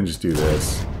go ahead and just do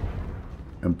this.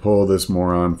 And pull this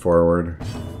moron forward.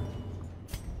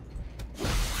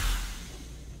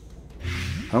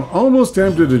 I'm almost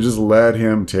tempted to just let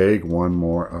him take one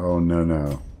more. Oh, no,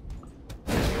 no.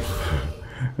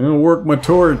 I'm going to work my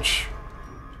torch.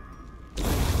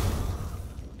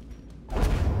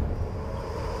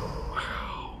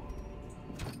 Wow.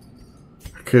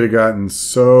 I could have gotten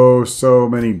so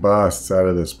many busts out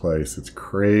of this place. It's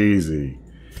crazy.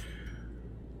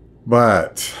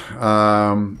 But,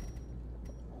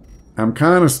 I'm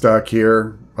kind of stuck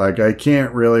here. Like, I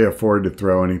can't really afford to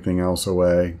throw anything else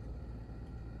away.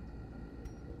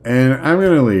 And I'm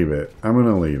going to leave it. I'm going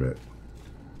to leave it.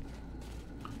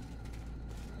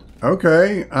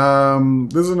 Okay.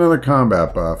 This is another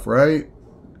combat buff, right?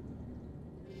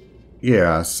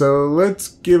 Yeah, so let's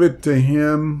give it to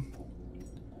him.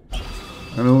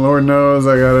 And the Lord knows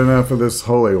I got enough of this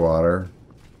holy water.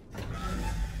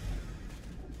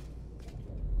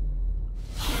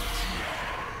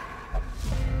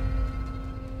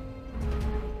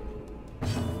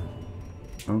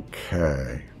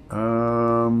 Okay.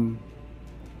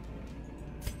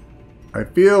 I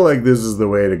feel like this is the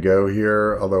way to go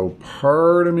here, although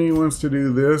part of me wants to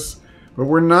do this. But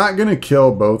we're not going to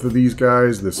kill both of these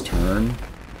guys this turn.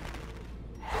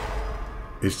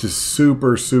 It's just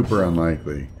super, super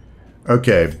unlikely.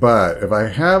 Okay, but if I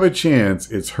have a chance,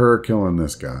 it's her killing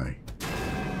this guy.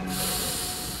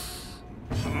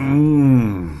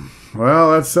 Well,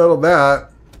 let's settle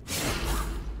that.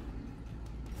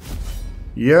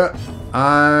 Yeah,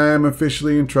 I'm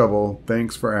officially in trouble.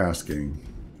 Thanks for asking.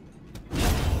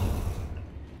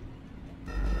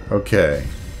 Okay.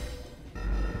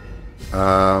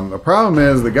 The problem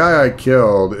is the guy I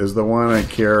killed is the one I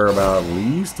care about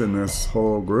least in this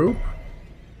whole group.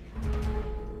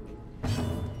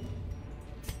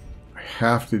 I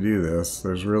have to do this.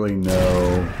 There's really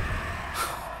no...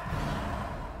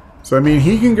 So, I mean,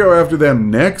 he can go after them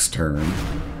next turn.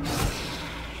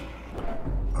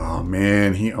 Oh,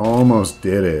 man, he almost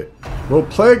did it. Well,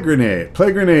 Plague Grenade.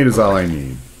 Plague Grenade is all I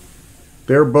need.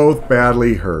 They're both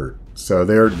badly hurt, so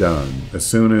they're done as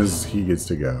soon as he gets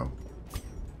to go.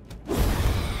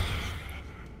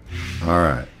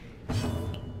 Alright.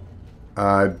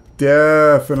 I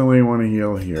definitely want to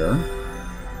heal here.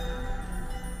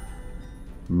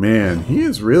 Man, he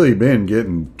has really been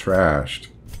getting trashed.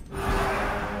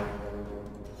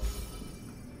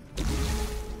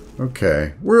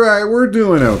 Okay. We're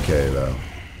doing okay, though.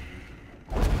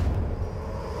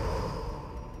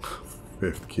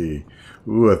 5th key.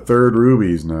 Ooh, a 3rd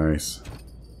ruby's nice.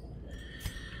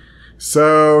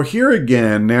 So, here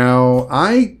again, now,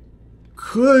 I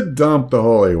could dump the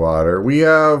holy water. We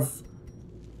have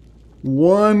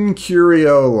 1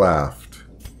 curio left.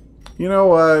 You know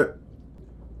what?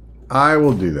 I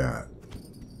will do that.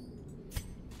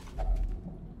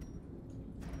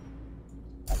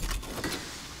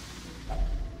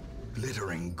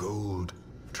 Glittering gold,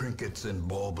 trinkets and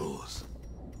baubles,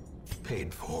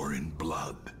 paid for in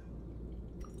blood.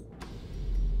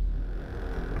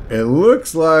 It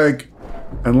looks like,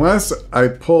 unless I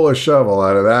pull a shovel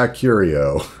out of that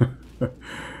curio,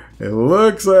 it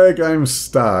looks like I'm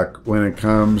stuck when it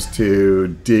comes to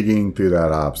digging through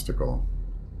that obstacle.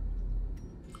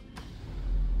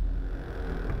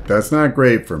 That's not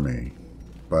great for me,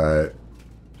 but...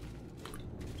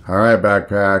 Alright,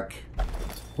 backpack.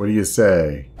 What do you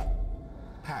say?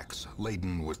 Packs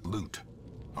laden with loot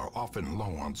are often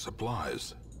low on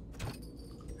supplies.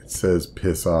 It says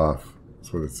piss off.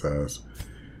 That's what it says.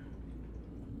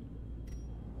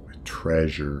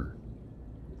 Treasure.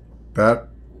 That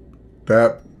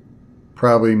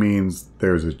probably means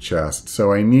there's a chest.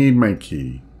 So I need my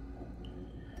key.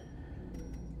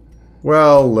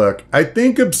 Well, look, I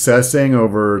think obsessing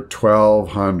over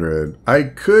 1,200. I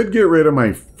could get rid of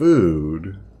my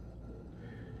food.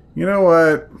 You know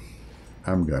what?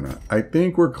 I'm gonna. I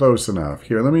think we're close enough.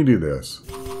 Here, let me do this.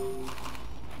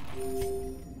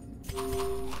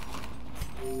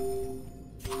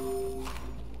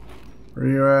 Where are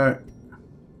you at?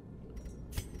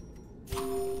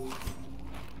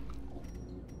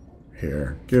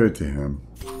 Here, give it to him.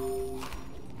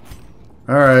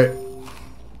 Alright.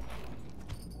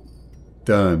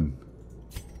 Done.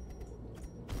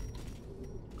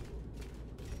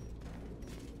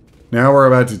 Now we're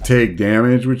about to take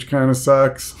damage, which kind of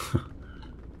sucks.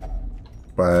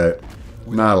 But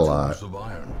not a lot.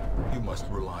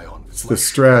 It's the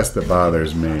stress that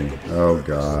bothers me. Oh,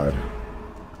 God.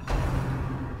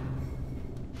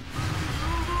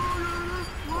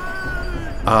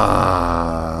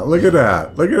 Ah, look at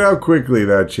that. Look at how quickly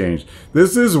that changed.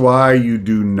 This is why you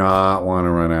do not want to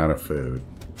run out of food.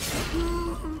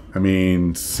 I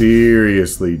mean,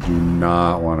 seriously, do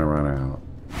not want to run out.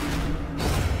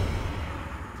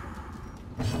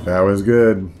 That was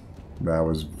good. That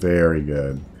was very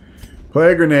good.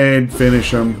 Plague Grenade,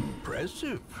 finish him.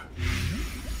 Impressive.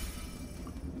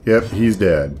 Yep, he's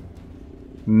dead.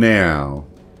 Now,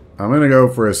 I'm going to go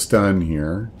for a stun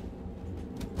here.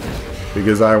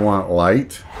 Because I want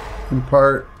light, in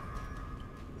part.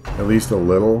 At least a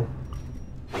little.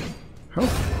 How?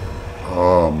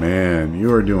 Oh, man.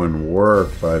 You are doing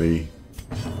work, buddy.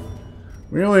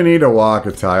 We only need to walk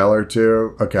a tile or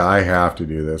two. Okay, I have to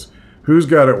do this. Who's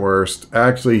got it worst?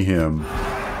 Actually, him.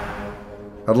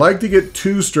 I'd like to get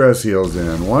 2 stress heals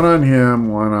in. One on him,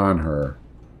 one on her.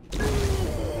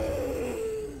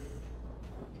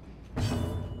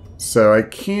 So I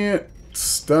can't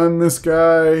stun this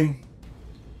guy.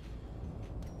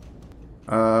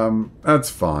 That's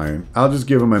fine. I'll just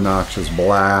give him a noxious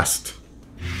blast.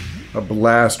 A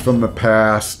blast from the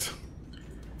past.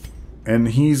 And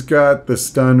he's got the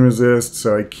stun resist,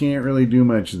 so I can't really do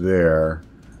much there.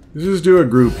 Let's just do a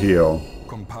group heal.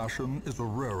 compassion is a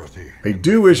rarity. I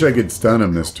do wish I could stun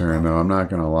him this turn, though. I'm not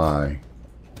going to lie.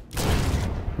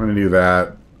 I'm going to do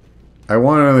that. I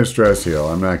want another stress heal.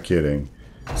 I'm not kidding.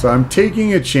 So I'm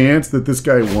taking a chance that this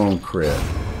guy won't crit.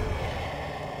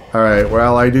 Alright,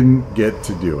 well, I didn't get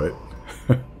to do it.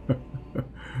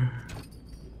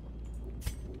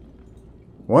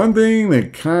 One thing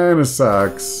that kind of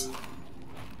sucks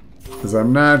is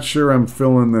I'm not sure I'm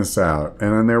filling this out.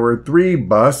 And then there were 3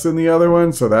 busts in the other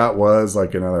one, so that was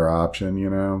like another option, you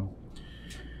know.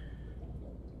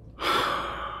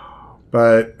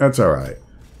 But that's alright.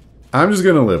 I'm just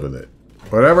going to live with it.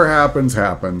 Whatever happens,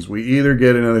 happens. We either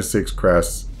get another 6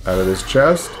 crests out of this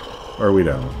chest, or we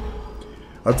don't.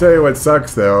 I'll tell you what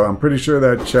sucks, though. I'm pretty sure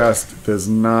that chest does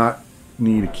not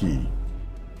need a key.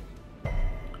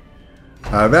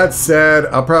 That said,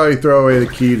 I'll probably throw away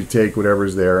the key to take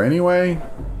whatever's there anyway.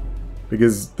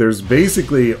 Because there's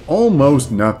basically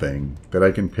almost nothing that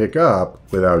I can pick up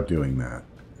without doing that.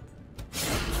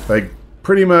 Like,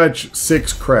 pretty much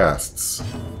 6 crests.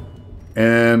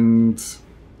 And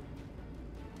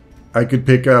I could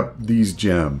pick up these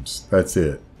gems. That's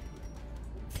it.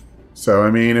 So,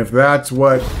 I mean, if that's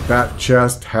what that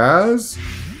chest has,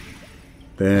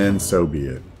 then so be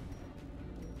it.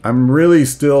 I'm really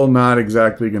still not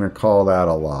exactly going to call that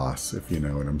a loss, if you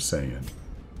know what I'm saying.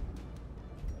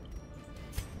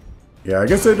 Yeah, I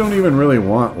guess I don't even really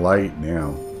want light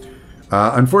now.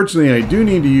 Unfortunately, I do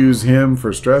need to use him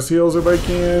for stress heals if I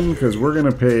can, because we're going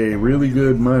to pay really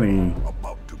good money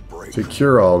to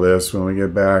cure all this when we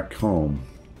get back home.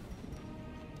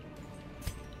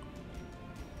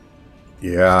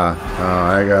 Yeah,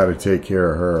 I got to take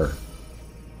care of her.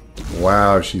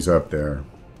 Wow, she's up there.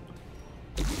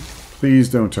 Please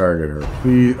don't target her.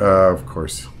 Please, of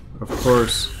course. Of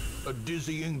course. A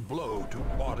dizzying blow to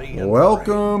body and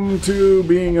Welcome brain. to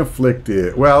being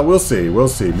afflicted. Well, we'll see. We'll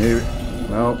see. Maybe.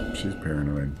 Well, she's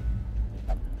paranoid.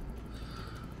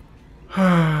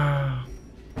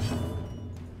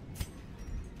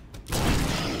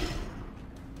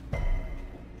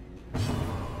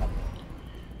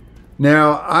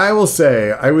 Now, I will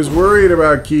say, I was worried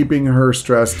about keeping her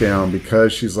stress down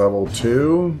because she's level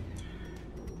 2.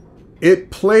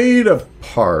 It played a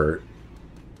part,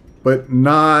 but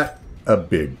not a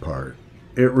big part.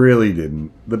 It really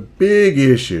didn't. The big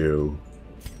issue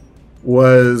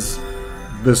was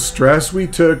the stress we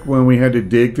took when we had to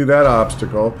dig through that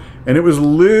obstacle, and it was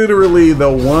literally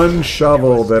the one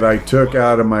shovel that I took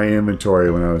out of my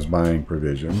inventory when I was buying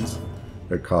provisions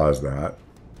that caused that.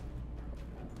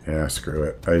 Yeah, screw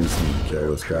it. I just need to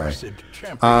kill this guy.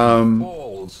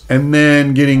 And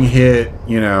then getting hit,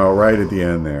 you know, right at the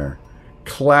end there.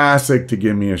 Classic to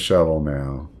give me a shovel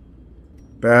now.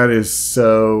 That is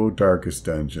so Darkest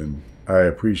Dungeon. I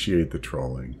appreciate the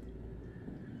trolling.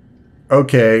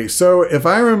 Okay, so if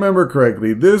I remember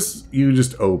correctly, this you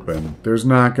just open. There's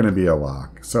not going to be a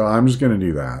lock. So I'm just going to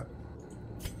do that.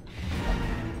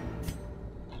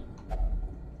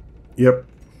 Yep.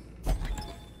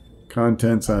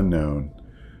 Contents unknown.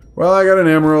 Well, I got an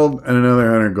emerald and another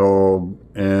 100 gold,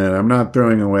 and I'm not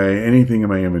throwing away anything in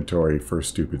my inventory for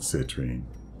stupid citrine.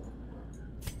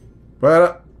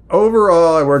 But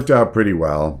overall, it worked out pretty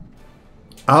well.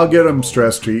 I'll get them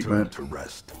stress treatment. To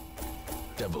rest.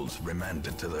 Devils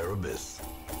remanded to their abyss.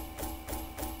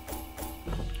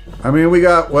 I mean, we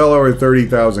got well over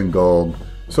 30,000 gold,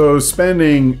 so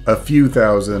spending a few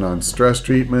thousand on stress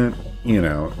treatment, you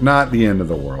know, not the end of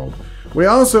the world. We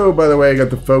also, by the way, got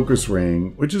the focus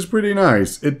ring, which is pretty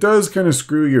nice. It does kind of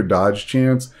screw your dodge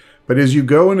chance, but as you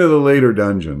go into the later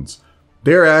dungeons,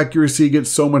 their accuracy gets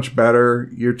so much better,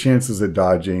 your chances of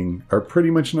dodging are pretty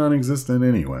much non-existent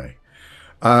anyway.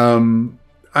 I'm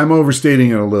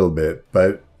overstating it a little bit,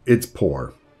 but it's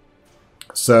poor.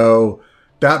 So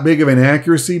that big of an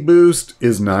accuracy boost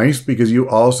is nice because you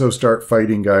also start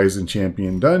fighting guys in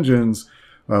champion dungeons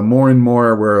more and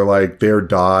more where like their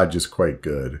dodge is quite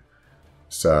good.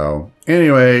 So,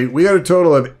 anyway, we got a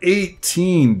total of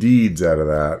 18 deeds out of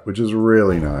that, which is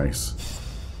really nice.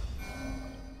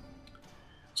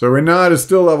 So, Renaud is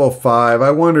still level 5.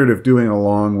 I wondered if doing a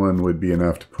long one would be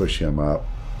enough to push him up.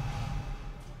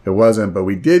 It wasn't, but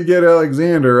we did get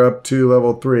Alexander up to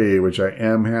level 3, which I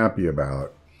am happy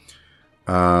about.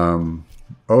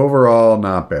 Overall,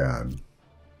 not bad.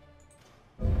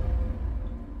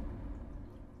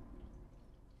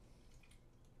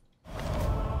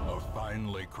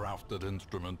 Crafted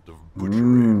instrument of butchery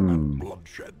and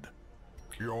bloodshed.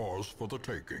 Yours for the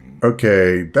taking.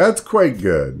 Okay, that's quite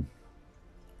good.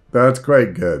 That's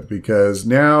quite good because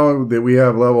now that we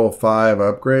have level 5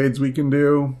 upgrades we can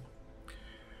do.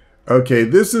 Okay,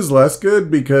 this is less good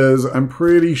because I'm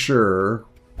pretty sure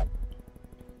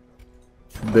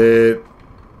that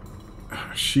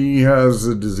she has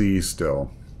a disease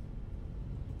still.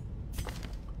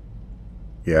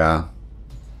 Yeah,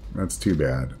 that's too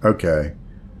bad. Okay,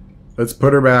 let's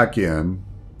put her back in.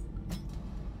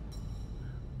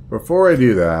 Before I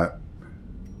do that,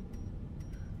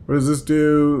 what does this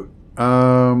do?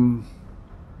 I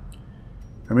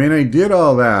mean, I did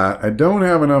all that. I don't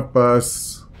have enough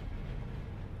bus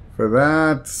for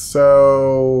that,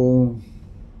 so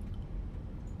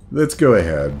let's go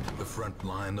ahead. The front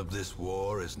line of this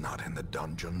war is not in the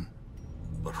dungeon,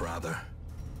 but rather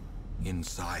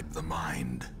inside the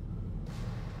mind.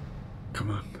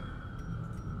 Come on.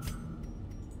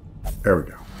 There we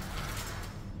go.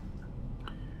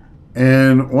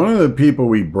 And one of the people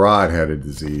we brought had a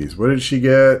disease. What did she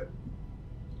get?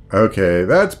 Okay,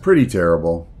 that's pretty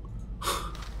terrible.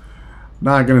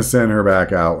 Not going to send her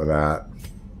back out with that.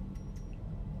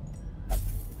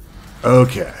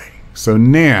 Okay, so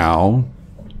now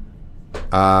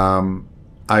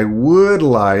I would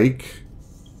like...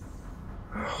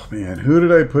 Oh man, who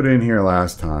did I put in here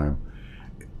last time?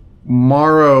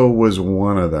 Morrow was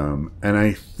one of them, and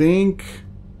I think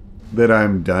that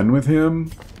I'm done with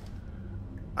him.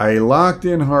 I locked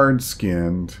in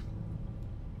hard-skinned.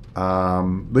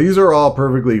 These are all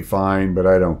perfectly fine, but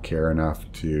I don't care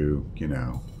enough to, you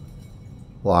know,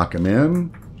 lock them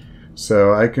in.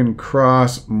 So I can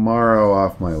cross Morrow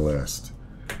off my list.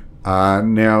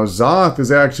 Now, Zoth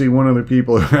is actually one of the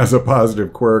people who has a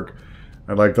positive quirk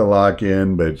I'd like to lock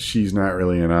in, but she's not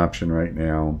really an option right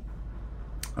now.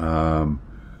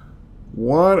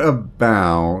 What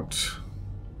about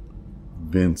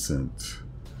Vincent?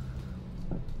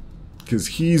 Because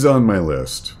he's on my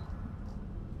list.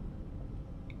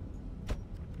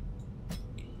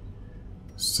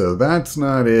 So that's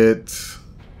not it.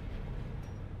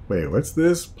 Wait, what's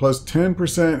this? Plus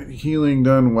 10% healing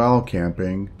done while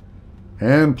camping.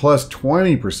 And plus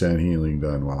 20% healing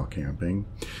done while camping.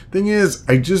 Thing is,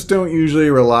 I just don't usually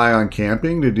rely on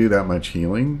camping to do that much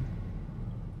healing.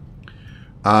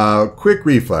 Quick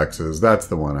reflexes, that's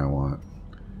the one I want.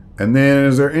 And then,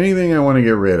 is there anything I want to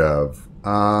get rid of?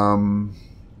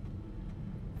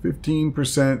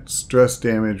 15% stress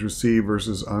damage received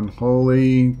versus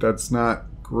unholy. That's not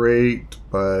great,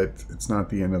 but it's not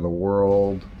the end of the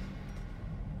world.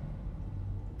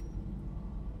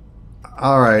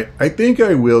 Alright, I think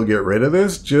I will get rid of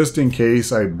this just in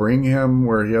case I bring him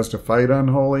where he has to fight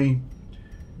unholy.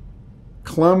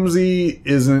 Clumsy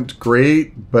isn't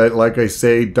great, but like I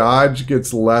say, dodge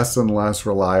gets less and less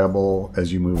reliable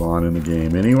as you move on in the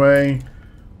game anyway.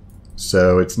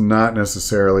 So it's not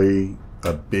necessarily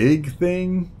a big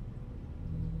thing.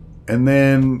 And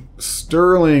then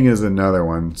Sterling is another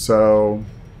one. So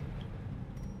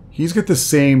he's got the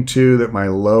same two that my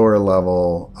lower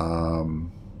level...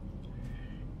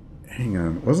 hang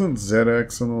on. Wasn't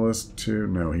ZX on the list too?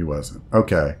 No, he wasn't.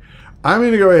 Okay. I'm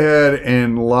going to go ahead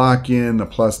and lock in the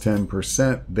plus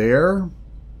 10% there.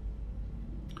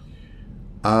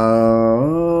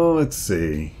 Let's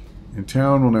see. In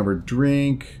town, we'll never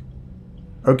drink.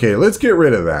 Okay, let's get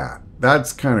rid of that.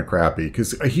 That's kind of crappy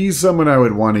because he's someone I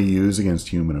would want to use against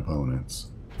human opponents.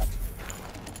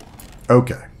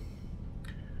 Okay.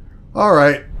 All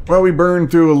right. Well, we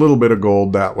burned through a little bit of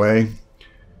gold that way.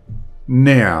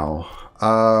 Now,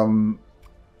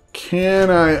 can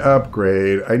I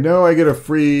upgrade? I know I get a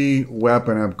free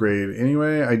weapon upgrade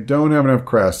anyway. I don't have enough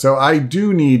crests. So I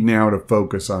do need now to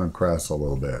focus on crests a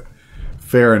little bit.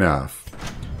 Fair enough.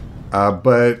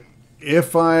 But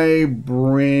if I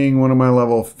bring one of my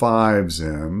level 5s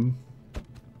in...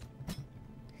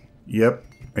 Yep,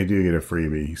 I do get a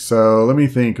freebie. So let me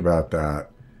think about that.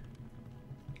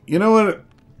 You know what?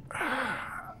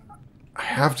 I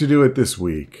have to do it this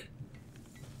week.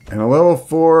 And a level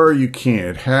 4, you can't.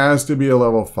 It has to be a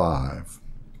level 5.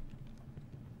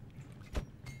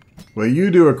 Well, you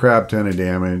do a crap ton of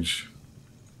damage.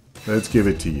 Let's give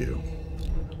it to you.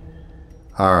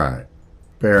 Alright.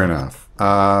 Fair enough.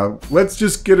 Let's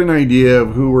just get an idea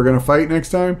of who we're going to fight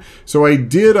next time. So I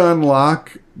did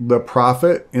unlock the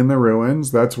Prophet in the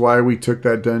Ruins. That's why we took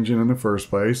that dungeon in the first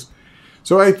place.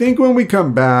 So I think when we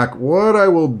come back, what I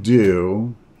will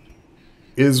do...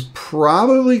 is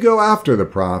probably go after the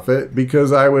Prophet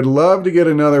because I would love to get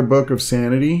another Book of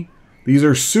Sanity. These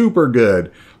are super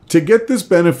good. To get this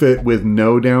benefit with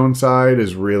no downside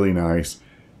is really nice.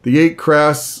 The 8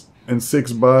 crests and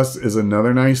 6 bus is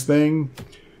another nice thing.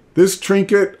 This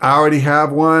trinket, I already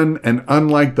have one, and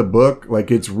unlike the book,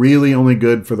 like it's really only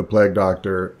good for the Plague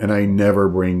Doctor, and I never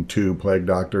bring 2 Plague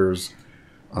Doctors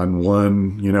on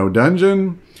one,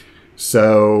 dungeon.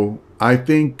 So I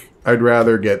think I'd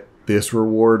rather get this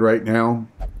reward right now.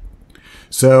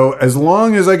 So as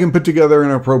long as I can put together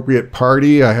an appropriate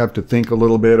party, I have to think a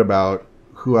little bit about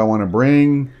who I want to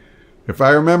bring. If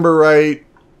I remember right,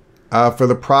 for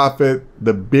the Prophet,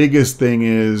 the biggest thing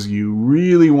is you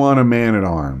really want a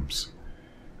man-at-arms.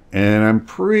 And I'm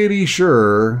pretty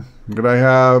sure that I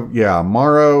have, yeah,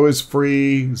 Morrow is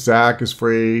free, Zach is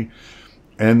free,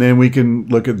 and then we can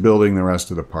look at building the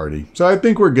rest of the party. So I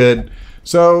think we're good.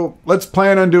 So let's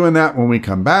plan on doing that when we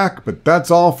come back, but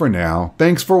that's all for now.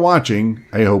 Thanks for watching.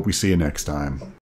 I hope we see you next time.